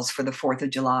Maxwell's for the 4th of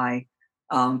July,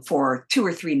 for 2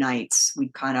 or 3 nights.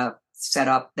 We'd kind of set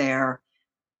up there,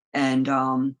 and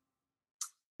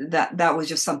that was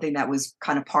just something that was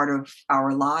kind of part of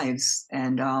our lives.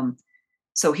 And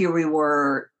so here we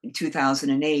were in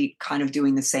 2008, kind of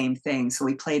doing the same thing. So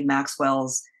we played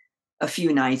Maxwell's a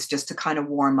few nights just to kind of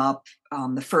warm up.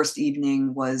 The first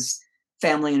evening was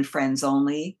family and friends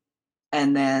only,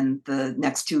 and then the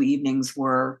next 2 evenings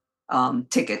were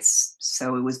tickets.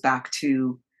 So it was back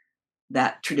to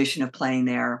that tradition of playing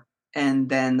there. And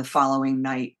then the following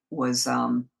night was,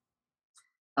 so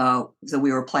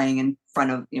we were playing in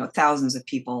front of thousands of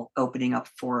people, opening up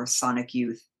for Sonic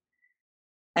Youth.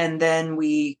 And then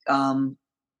we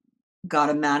got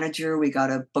a manager, we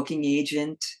got a booking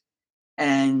agent,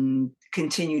 and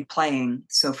continued playing.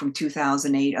 So from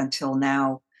 2008 until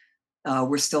now,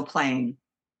 we're still playing.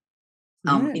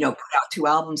 Yeah. Put out 2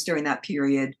 albums during that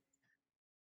period,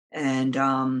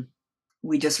 and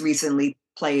we just recently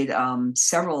played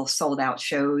several sold out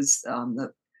shows.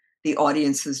 The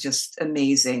audience was just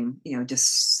amazing.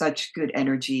 Just such good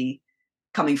energy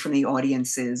coming from the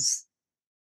audiences.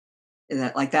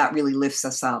 That really lifts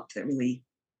us up. That really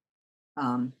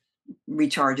um,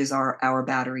 recharges our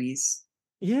batteries.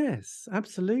 Yes,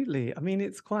 absolutely. I mean,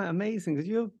 it's quite amazing because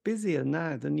you're busier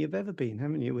now than you've ever been,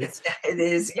 haven't you? With It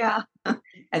is, yeah. And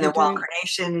you're then Wild doing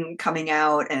Carnation coming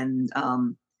out, and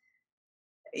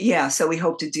yeah, so we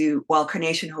hope to do. Wild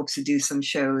Carnation hopes to do some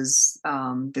shows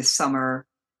this summer,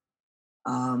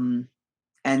 um,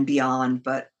 and beyond.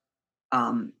 But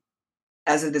um,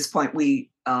 as of this point,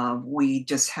 we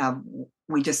just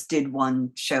did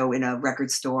one show in a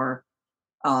record store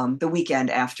the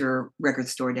weekend after Record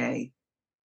Store Day.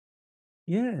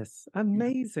 Yes,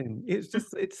 amazing.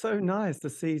 It's so nice to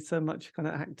see so much kind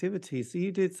of activity. So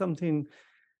you did something,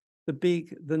 the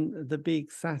big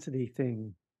Saturday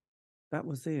thing. That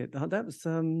was it. That was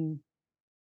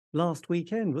last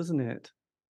weekend, wasn't it?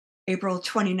 April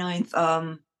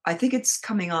 29th. I think it's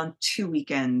coming on 2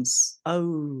 weekends.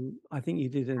 Oh, I think you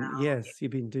did. Yes,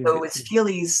 you've been doing So bits. it's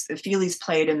Feelies. Feelies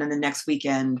played, and then the next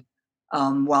weekend,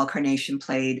 Wild Carnation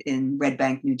played in Red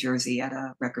Bank, New Jersey, at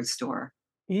a record store,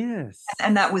 Yes,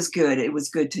 and that was good. It was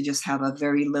good to just have a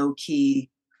very low key.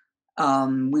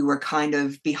 We were kind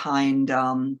of behind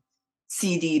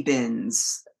CD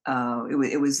bins.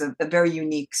 It was a very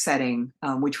unique setting,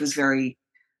 which was very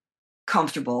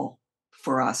comfortable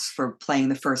for us for playing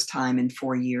the first time in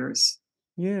 4 years.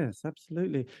 yes,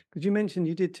 absolutely. Because you mentioned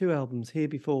you did two albums here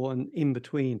before and in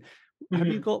between. Have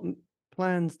you Mhm. got?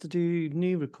 plans to do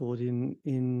new recording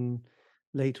in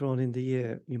later on in the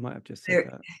year? You might have just said There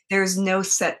that. there's no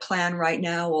set plan right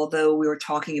now, although we were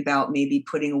talking about maybe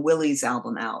putting a Willie's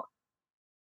album out.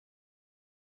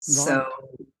 So Right.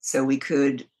 so we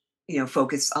could,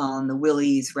 focus on the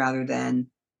Willies rather than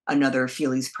another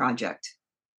Feelies project.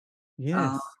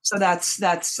 Yes. So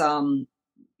that's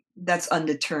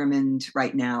undetermined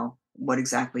right now, what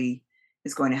exactly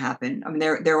is going to happen. I mean,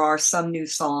 there are some new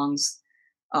songs.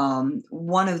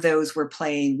 One of those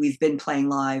we've been playing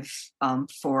live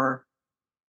for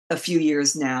a few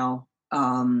years now,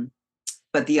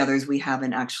 but the others we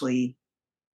haven't actually,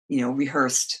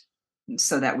 rehearsed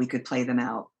so that we could play them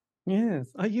out. Yes.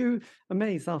 Are you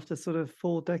amazed after sort of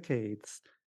 4 decades,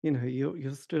 you're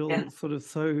Yeah, still sort of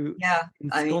so yeah.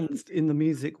 I mean, ensconced in the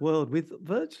music world with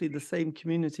virtually the same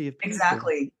community of people?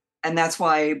 exactly. And that's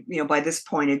why, by this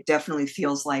point, it definitely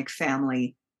feels like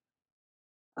family.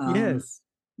 Um, Yes.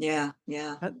 yeah,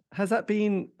 yeah. Has that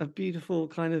been a beautiful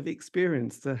kind of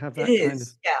experience to have It that kind of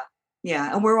is. Yeah,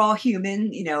 yeah. And we're all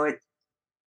human.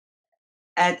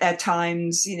 At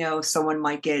times, someone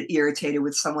might get irritated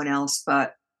with someone else,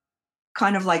 but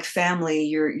kind of like family,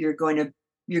 you're going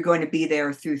to be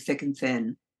there through thick and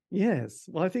thin. Yes.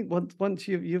 Well, I think once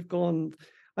you've gone,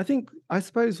 I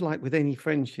suppose like with any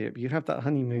friendship, you have that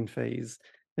honeymoon phase,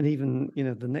 and even,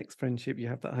 the next friendship, you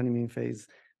have that honeymoon phase,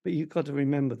 but you've got to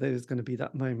remember there's gonna be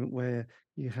that moment where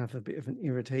you have a bit of an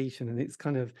irritation, and it's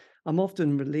kind of I'm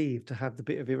often relieved to have the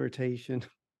bit of irritation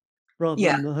rather Yeah.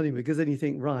 than the honeymoon, because then you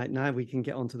think, "Right, now we can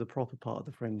get on to the proper part of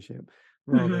the friendship,"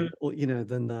 rather Mhm. than or,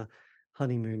 than the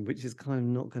honeymoon, which is kind of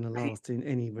not gonna Right, last in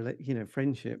any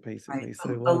friendship, right. basically. The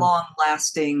So, the long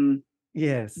lasting,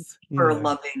 yes, deeper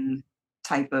loving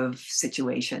type of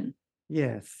situation,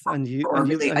 yes, or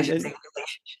really, I should say,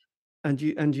 relationship. and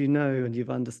you've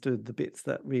understood the bits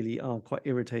that really are quite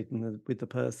irritating with the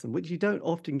person, which you don't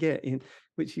often get in,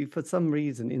 which you for some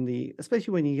reason in the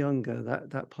especially when you're younger,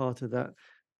 that part of that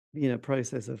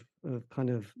process of kind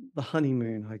of the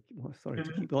honeymoon. Well, sorry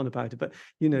to Mhm. keep on about it, but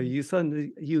Mhm. you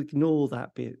suddenly you ignore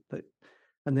that bit,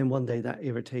 and then one day that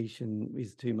irritation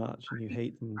is too much, and you Right,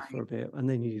 hate them for right, a bit, and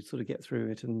then you sort of get through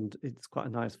it, and it's quite a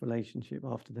nice relationship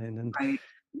after then. And right.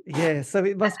 yeah, so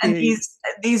it must And be.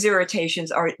 these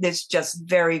irritations are it's just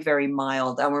very, very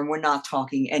mild. And we're not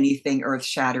talking anything earth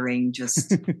shattering,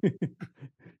 just,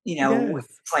 Yes,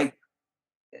 it's like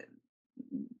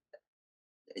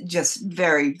just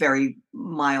very, very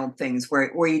mild things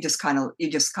where you just kind of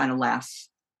laugh.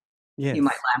 You might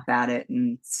yes, laugh at it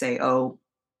and say, "Oh,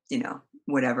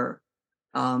 whatever."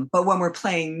 But when we're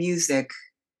playing music,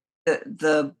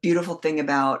 the beautiful thing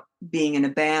about being in a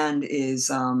band is,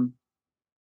 and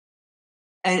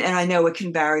I know it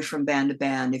can vary from band to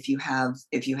band if you have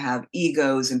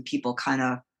egos and people kind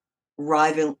of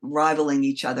rivaling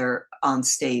each other on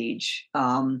stage.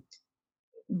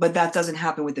 But that doesn't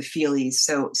happen with the Feelies.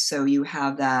 So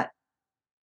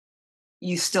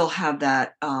you still have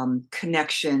that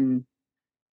connection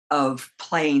of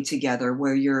playing together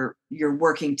where you're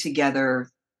working together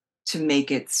to make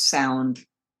it sound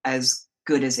as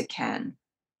good as it can.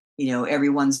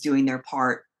 Everyone's doing their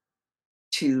part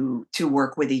to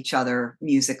work with each other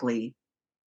musically.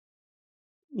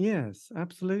 yes,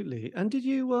 absolutely. And did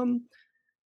you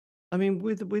I mean,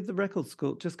 with the record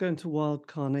school, just going to Wild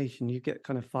Carnation, you get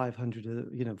kind of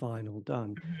 500, vinyl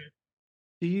done. Mhm.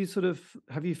 Do you sort of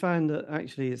have you found that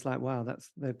actually it's like, wow,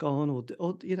 they're gone, or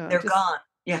I They're just gone.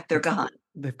 Yeah, they're gone.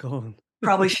 they've gone.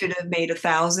 Probably should have made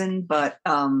 1,000, but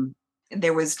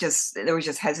there was just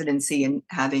hesitancy in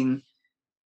having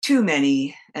too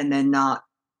many, and then not,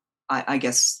 I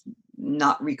guess,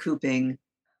 not recouping.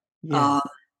 Um, Yes.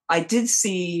 I did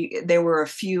see there were a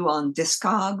few on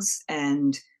Discogs,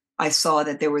 and I saw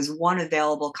that there was one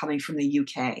available coming from the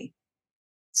UK.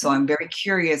 So I'm very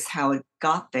curious how it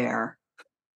got there,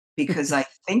 because I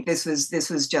think this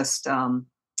was just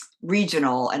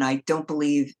regional, and I don't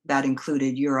believe that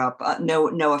included Europe.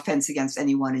 No offense against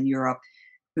anyone in Europe.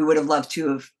 We would have loved to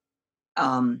have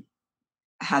um,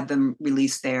 had them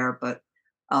released there, but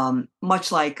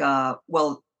much like,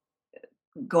 well,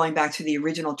 going back to the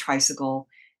original Tricycle,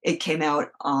 it came out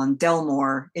on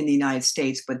Delmore in the United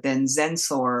States, but then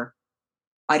Zensor,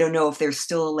 I don't know if they're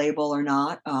still a label or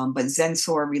not, but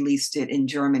Zensor released it in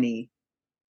Germany.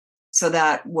 So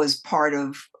that was part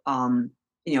of,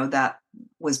 that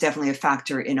was definitely a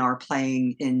factor in our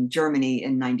playing in Germany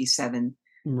in '97. So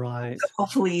Right.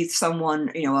 hopefully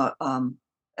someone,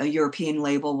 a European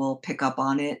label will pick up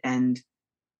on it and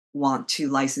want to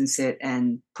license it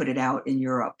and put it out in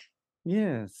Europe.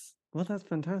 Yes. Well, that's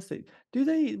fantastic. Do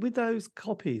they, with those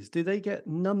copies, do they get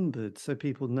numbered so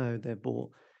people know they're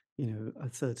bought? a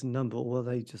certain number, or were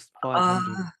they just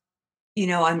 500?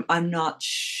 I'm not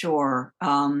sure.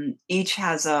 Each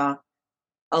has a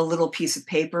little piece of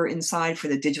paper inside for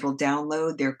the digital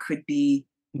download. There could be.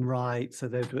 Right, so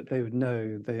they would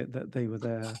know that they were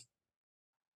there.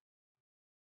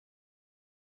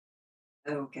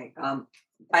 Okay.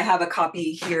 I have a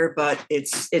copy here, but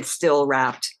it's still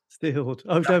wrapped. Sealed.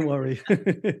 Oh, don't worry.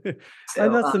 I So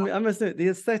must admit, the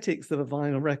aesthetics of a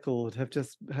vinyl record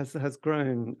has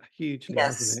grown hugely,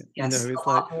 hasn't yes, it? yes, It's a like,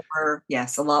 lot more.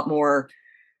 Yes, a lot more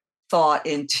thought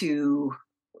into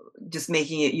just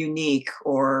making it unique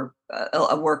or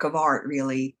a work of art,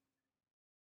 really.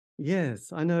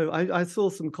 yes, I know. I saw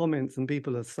some comments and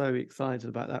people are so excited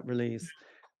about that release.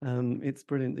 It's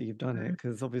brilliant that you've done it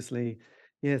because obviously,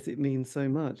 yes, it means so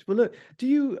much. Well, look, do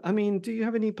you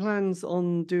have any plans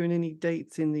on doing any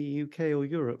dates in the UK or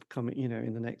Europe coming,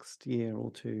 in the next year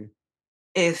or two?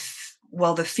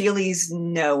 Well, the Feelies,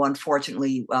 no,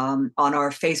 unfortunately. On our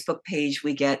Facebook page,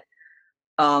 we get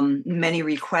many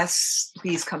requests.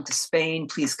 Please come to Spain.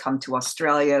 Please come to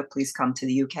Australia. Please come to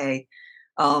the UK.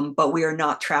 But we are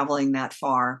not traveling that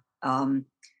far.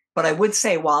 But I would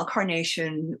say Wild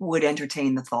Carnation would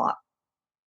entertain the thought.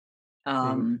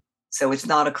 Brilliant. So it's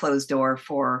not a closed door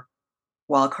for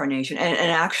Wild Carnation. And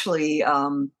actually,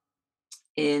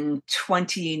 in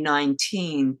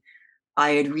 2019, I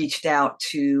had reached out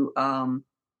to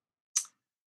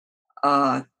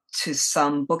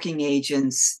some booking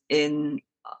agents in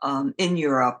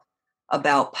Europe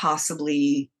about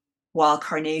possibly Wild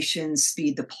Carnation,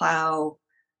 Speed the Plow,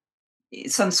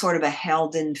 some sort of a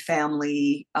Halden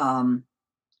family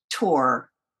tour.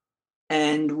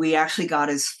 And we actually got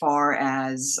as far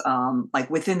as like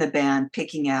within the band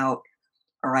picking out,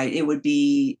 all right, it would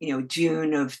be,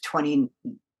 June of 20,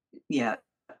 yeah,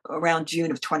 around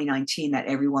June of 2019 that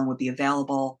everyone would be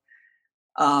available.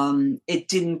 It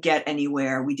didn't get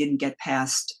anywhere. We didn't get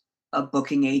past a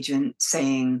booking agent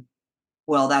saying,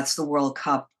 well, that's the World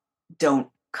Cup. Don't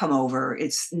come over.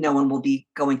 No one will be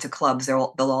going to clubs.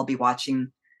 They'll all be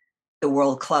watching the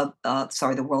World Cup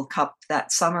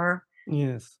that summer.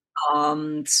 Yes.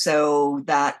 So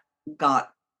that got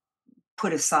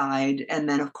put aside. And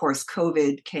then, of course,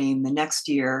 COVID came the next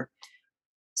year.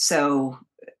 So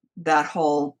that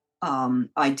whole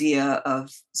idea of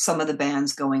some of the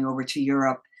bands going over to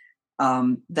Europe,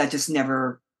 that just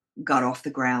never got off the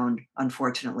ground,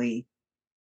 unfortunately.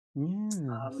 Yes.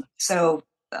 So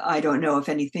I don't know if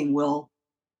anything will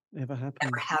Ever ever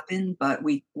happen? happen, but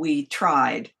we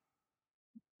tried.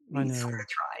 I We sort know. of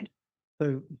tried.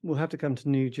 So we'll have to come to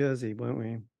New Jersey, won't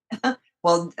we?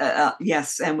 Well,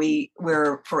 yes, and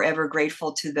we're forever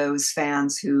grateful to those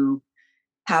fans who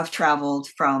have traveled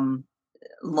from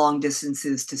long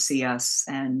distances to see us,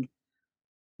 and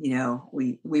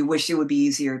we wish it would be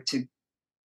easier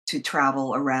to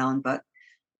travel around, but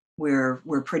we're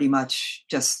pretty much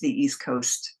just the East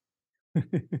Coast of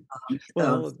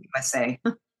Well, USA.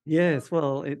 yes,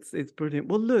 well, it's brilliant.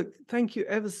 Well, look, thank you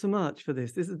ever so much for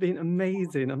this. This has been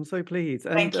amazing. I'm so pleased.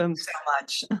 And Thank you so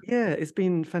much. yeah, it's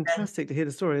been And fantastic to hear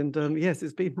the story. And yes,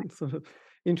 it's been sort of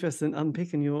interesting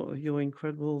unpicking your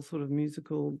incredible sort of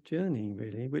musical journey,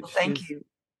 really, well, which thank is you.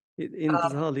 it in Uh,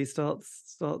 bizarrely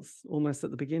starts almost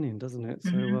at the beginning, doesn't it?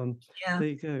 So mhm, yeah. there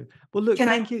you go. Well, look, Can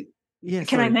I thank you. Yeah,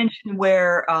 can I sorry. mention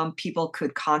where people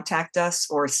could contact us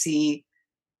or see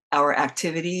our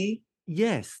activity?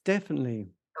 Yes, definitely.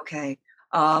 Okay.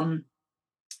 Um,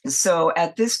 so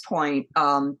at this point,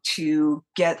 to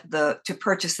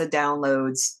purchase the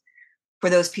downloads for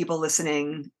those people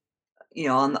listening,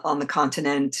 on the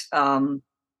continent,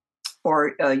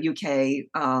 or UK,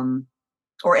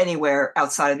 or anywhere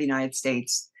outside of the United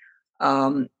States,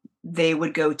 um, they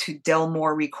would go to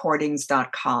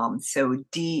delmorerecordings.com. So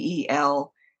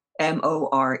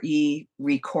DELMORE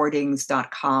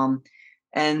recordings.com.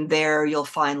 And there you'll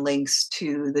find links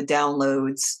to the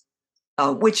downloads,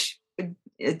 which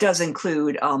it does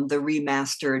include the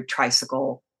remastered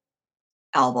Tricycle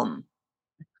album.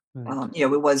 Right. It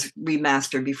was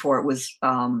remastered before it was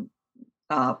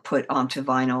put onto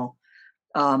vinyl.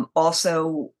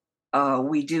 Also,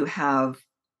 we do have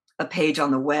a page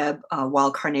on the web,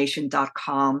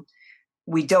 wildcarnation.com.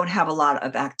 We don't have a lot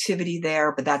of activity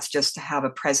there, but that's just to have a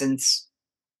presence,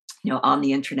 on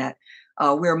the internet.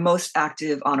 We're most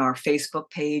active on our Facebook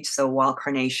page, so Wild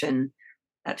Carnation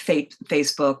at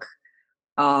Facebook.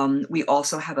 We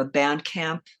also have a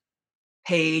Bandcamp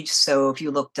page, so if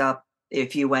you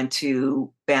went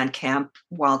to Bandcamp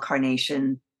Wild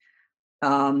Carnation,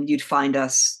 you'd find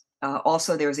us.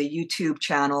 Also, there's a YouTube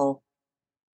channel,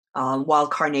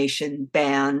 Wild Carnation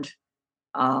Band,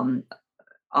 um,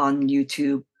 on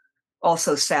YouTube.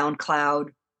 Also, SoundCloud.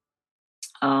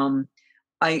 Um,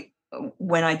 I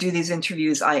when I do these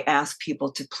interviews, I ask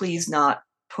people to please not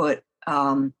put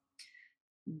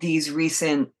these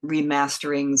recent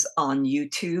remasterings on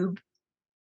YouTube.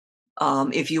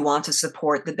 If you want to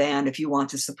support the band, if you want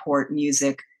to support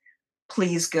music,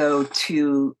 please go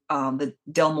to the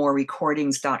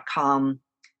delmorerecordings.com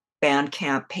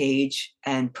Bandcamp page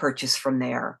and purchase from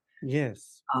there.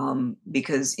 Yes.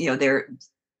 Because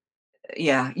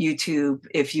YouTube.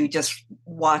 If you just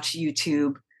watch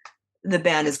YouTube, the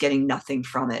band is getting nothing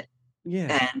from it,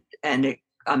 Yeah. and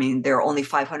there are only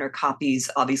 500 copies.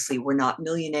 Obviously, we're not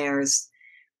millionaires.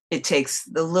 It takes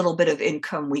the little bit of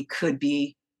income we could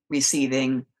be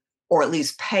receiving, or at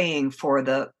least paying for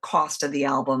the cost of the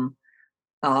album,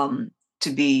 to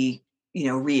be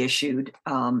reissued.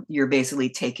 You're basically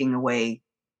taking away,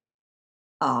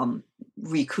 um,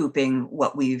 recouping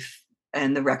what we've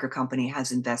and the record company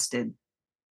has invested.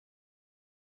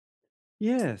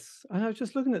 Yes. And I was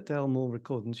just looking at Delmore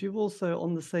Recordings. You've also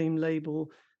on the same label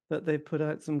that they put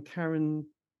out some Karen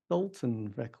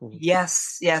Dalton records.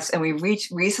 Yes, yes, and we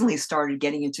recently started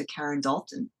getting into Karen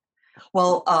Dalton.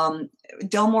 Well,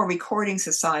 Delmore Recording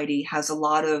Society has a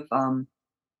lot of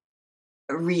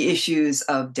reissues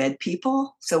of dead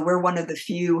people, so we're one of the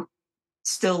few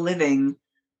still living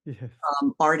Yes.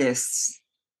 artists.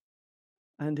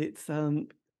 And it's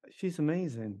she's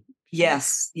amazing. She's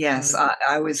Yes, yes, so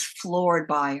I was floored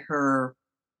by her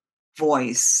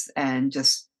voice, and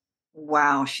just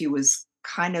wow, she was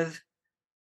kind of,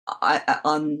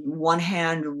 on one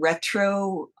hand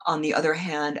retro, on the other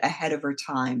hand ahead of her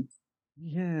time.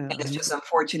 yeah, And I it's just know.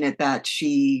 unfortunate that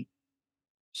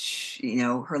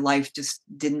her life just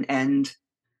didn't end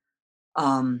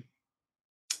um,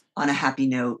 on a happy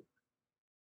note.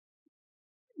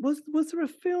 Was there a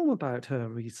film about her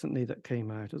recently that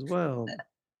came out as well?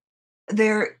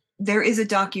 There is a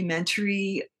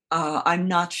documentary. I'm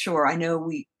not sure. I know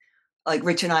we like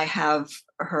Rich and I have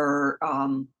her,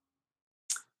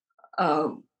 uh,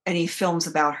 any films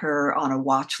about her on a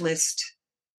watch list.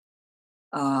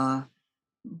 Uh,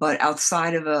 but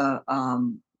outside of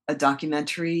a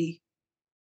documentary,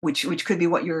 which could be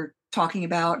what you're talking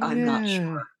about, I'm not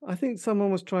sure. Yeah, I think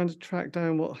someone was trying to track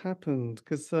down what happened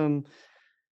because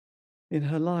in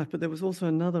her life, but there was also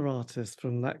another artist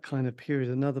from that kind of period,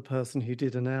 another person who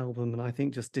did an album and I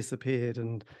think just disappeared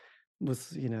and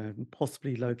was,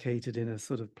 possibly located in a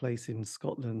sort of place in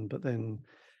Scotland. But then,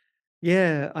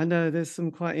 yeah, I know there's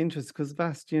some quite interest because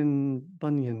Bastian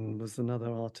Bunyan was another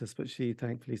artist, but she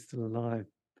thankfully still alive.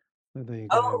 So there you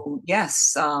go. Oh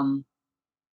yes,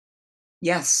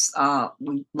 yes.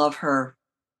 We love her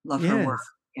work. Yes.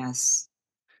 Yes.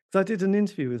 So I did an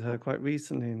interview with her quite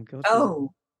recently, and God, she's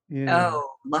Oh, yeah. oh,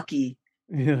 lucky.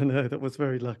 Yeah, no, that was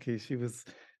very lucky. She was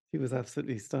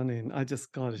absolutely stunning. I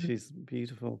just God, Mhm, she's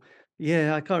beautiful.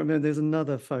 Yeah, I can't remember. There's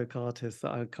another folk artist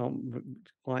that I can't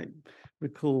quite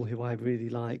recall who I really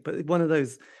like, but one of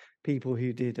those people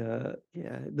who did,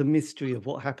 yeah, the mystery of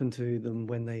what happened to them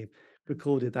when they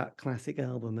recorded that classic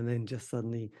album, and then just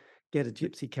suddenly get a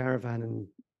gypsy caravan, and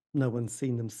no one's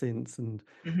seen them since. And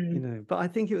mhm. but I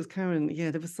think it was Karen.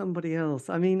 Yeah, there was somebody else.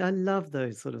 I mean, I love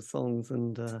those sort of songs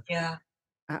and. Yeah,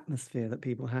 Atmosphere that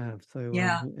people have. So,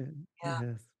 yeah, yeah,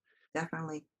 yes,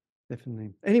 definitely.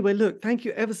 definitely. Anyway, look, thank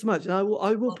you ever so much. And I will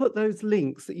Well, put those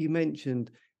links that you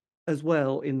mentioned as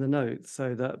well in the notes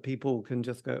so that people can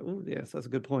just go, oh, yes, that's a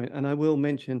good point. And I will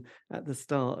mention at the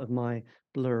start of my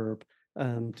blurb,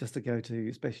 just to go to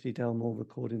especially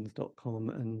delmorerecordings.com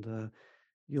and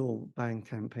your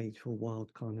Bandcamp page for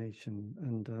Wild Carnation.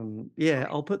 And yeah,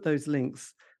 I'll put those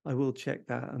links. I will check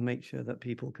that and make sure that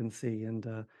people can see and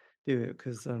do it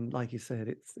because, like you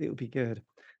said, it'll be good.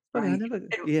 It's funny, I right. never,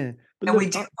 And yeah, but and we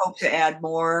look, do hope to add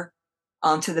more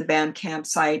onto the Bandcamp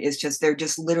site. It's just there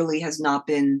just literally has not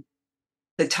been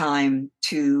the time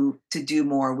to do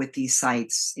more with these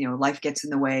sites. Life gets in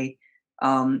the way.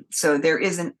 So there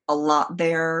isn't a lot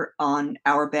there on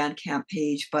our Bandcamp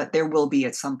page, but there will be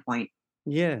at some point.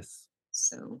 yes,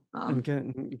 So and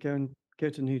go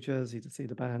to New Jersey to see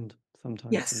the band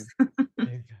sometime yes, soon.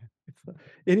 There you go.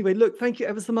 Anyway, look, thank you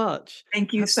ever so much.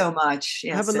 thank you Have so much.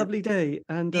 have a Yes, and lovely day,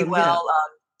 and be yeah, well.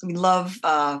 We love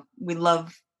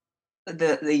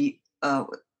the.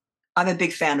 I'm a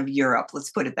big fan of Europe. Let's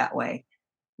put it that way.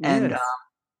 And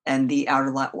yes. the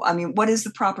outer line. I mean, what is the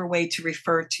proper way to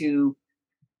refer to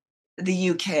the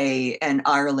UK and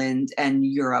Ireland and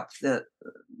Europe? The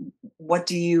What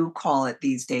do you call it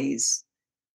these days?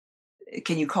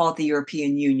 Can you call it the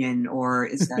European Union, or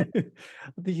is that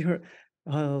The Euro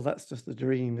oh, that's just a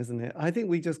dream, isn't it? I think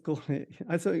we just call it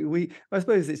I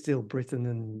suppose it's still Britain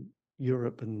and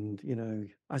Europe and,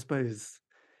 I suppose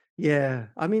Yeah.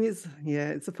 I mean,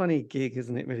 it's a funny gig,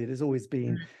 isn't it, really? There's always Mm.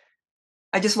 been.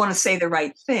 I just want to say the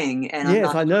right thing, and I'm Yes,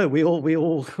 not I know. We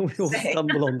all say.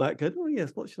 stumble on that. Go, oh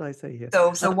yes, what should I say here?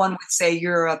 So one would say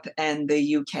Europe and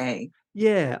the UK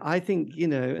Yeah, I think,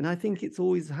 and I think it's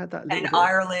always had that little and bit of.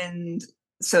 Ireland.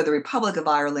 So the Republic of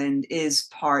Ireland is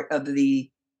part of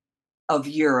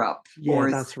Europe, Yeah, or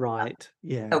is that's right.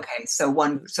 Yeah. okay. So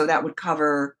that would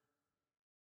cover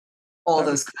all That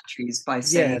would. those countries by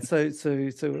Yeah, saying.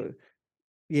 so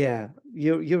yeah,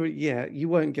 yeah, you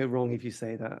won't go wrong if you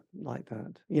say that like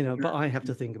that. But I have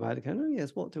to think about it, going, oh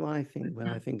yes, what do I think when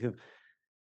I think of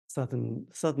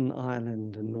Southern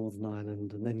Ireland and Northern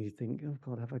Ireland, and then you think, oh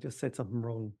God, have I just said something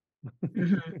wrong?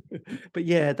 Mhm. But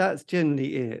yeah, that's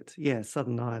generally it. Yeah,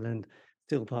 Southern Ireland,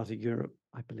 still part of Europe,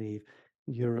 I believe.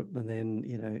 Europe, and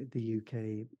then the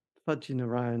UK fudging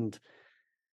around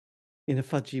in a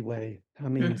fudgy way. I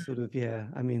mean, Mhm. sort of, yeah.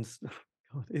 I mean,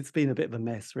 God, it's been a bit of a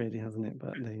mess, really, hasn't it?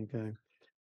 But there you go.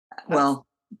 That's. Well,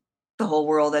 the whole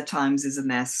world at times is a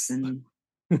mess, and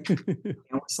we're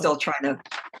But still trying to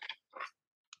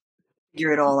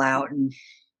figure it all out. And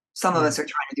some of yeah, us are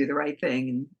trying to do the right thing,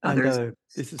 and I others know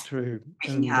this is true.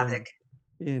 wreaking And havoc.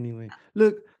 anyway,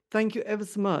 look, thank you ever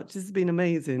so much. This has been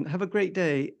amazing. Have a great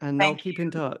day, and I'll Thank keep you.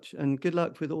 in touch. And good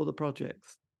luck with all the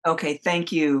projects. Okay,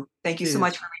 thank you. Thank you so Cheers.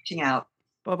 much for reaching out.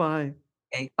 Bye-bye.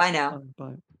 Okay, bye Bye now.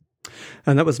 bye.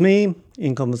 And that was me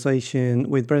in conversation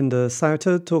with Brenda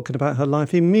Sauter talking about her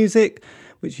life in music,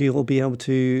 which you'll be able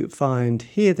to find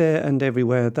here, there, and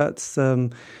everywhere. That's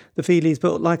the Feelies.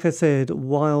 But like I said,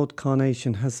 Wild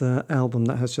Carnation has an album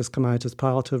that has just come out as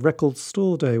part of Record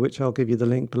Store Day, which I'll give you the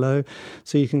link below.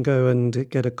 So you can go and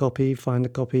get a copy, find a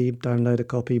copy, download a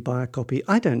copy, buy a copy.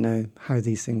 I don't know how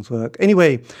these things work.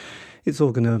 Anyway, it's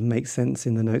all going to make sense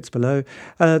in the notes below.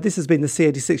 This has been the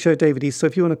C86 Show, David East. So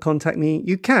if you want to contact me,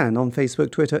 you can on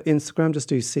Facebook, Twitter, Instagram. Just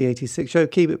do C86 Show.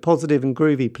 Keep it positive and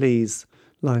groovy, please.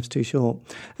 Life's too short.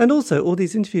 And also, all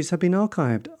these interviews have been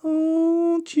archived.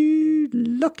 Aren't you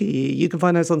lucky? You can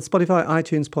find those on Spotify,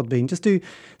 iTunes, Podbean. Just do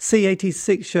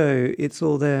C86 Show. It's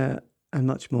all there and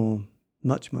much more.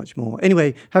 Much, much more.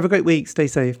 Anyway, have a great week. Stay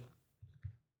safe.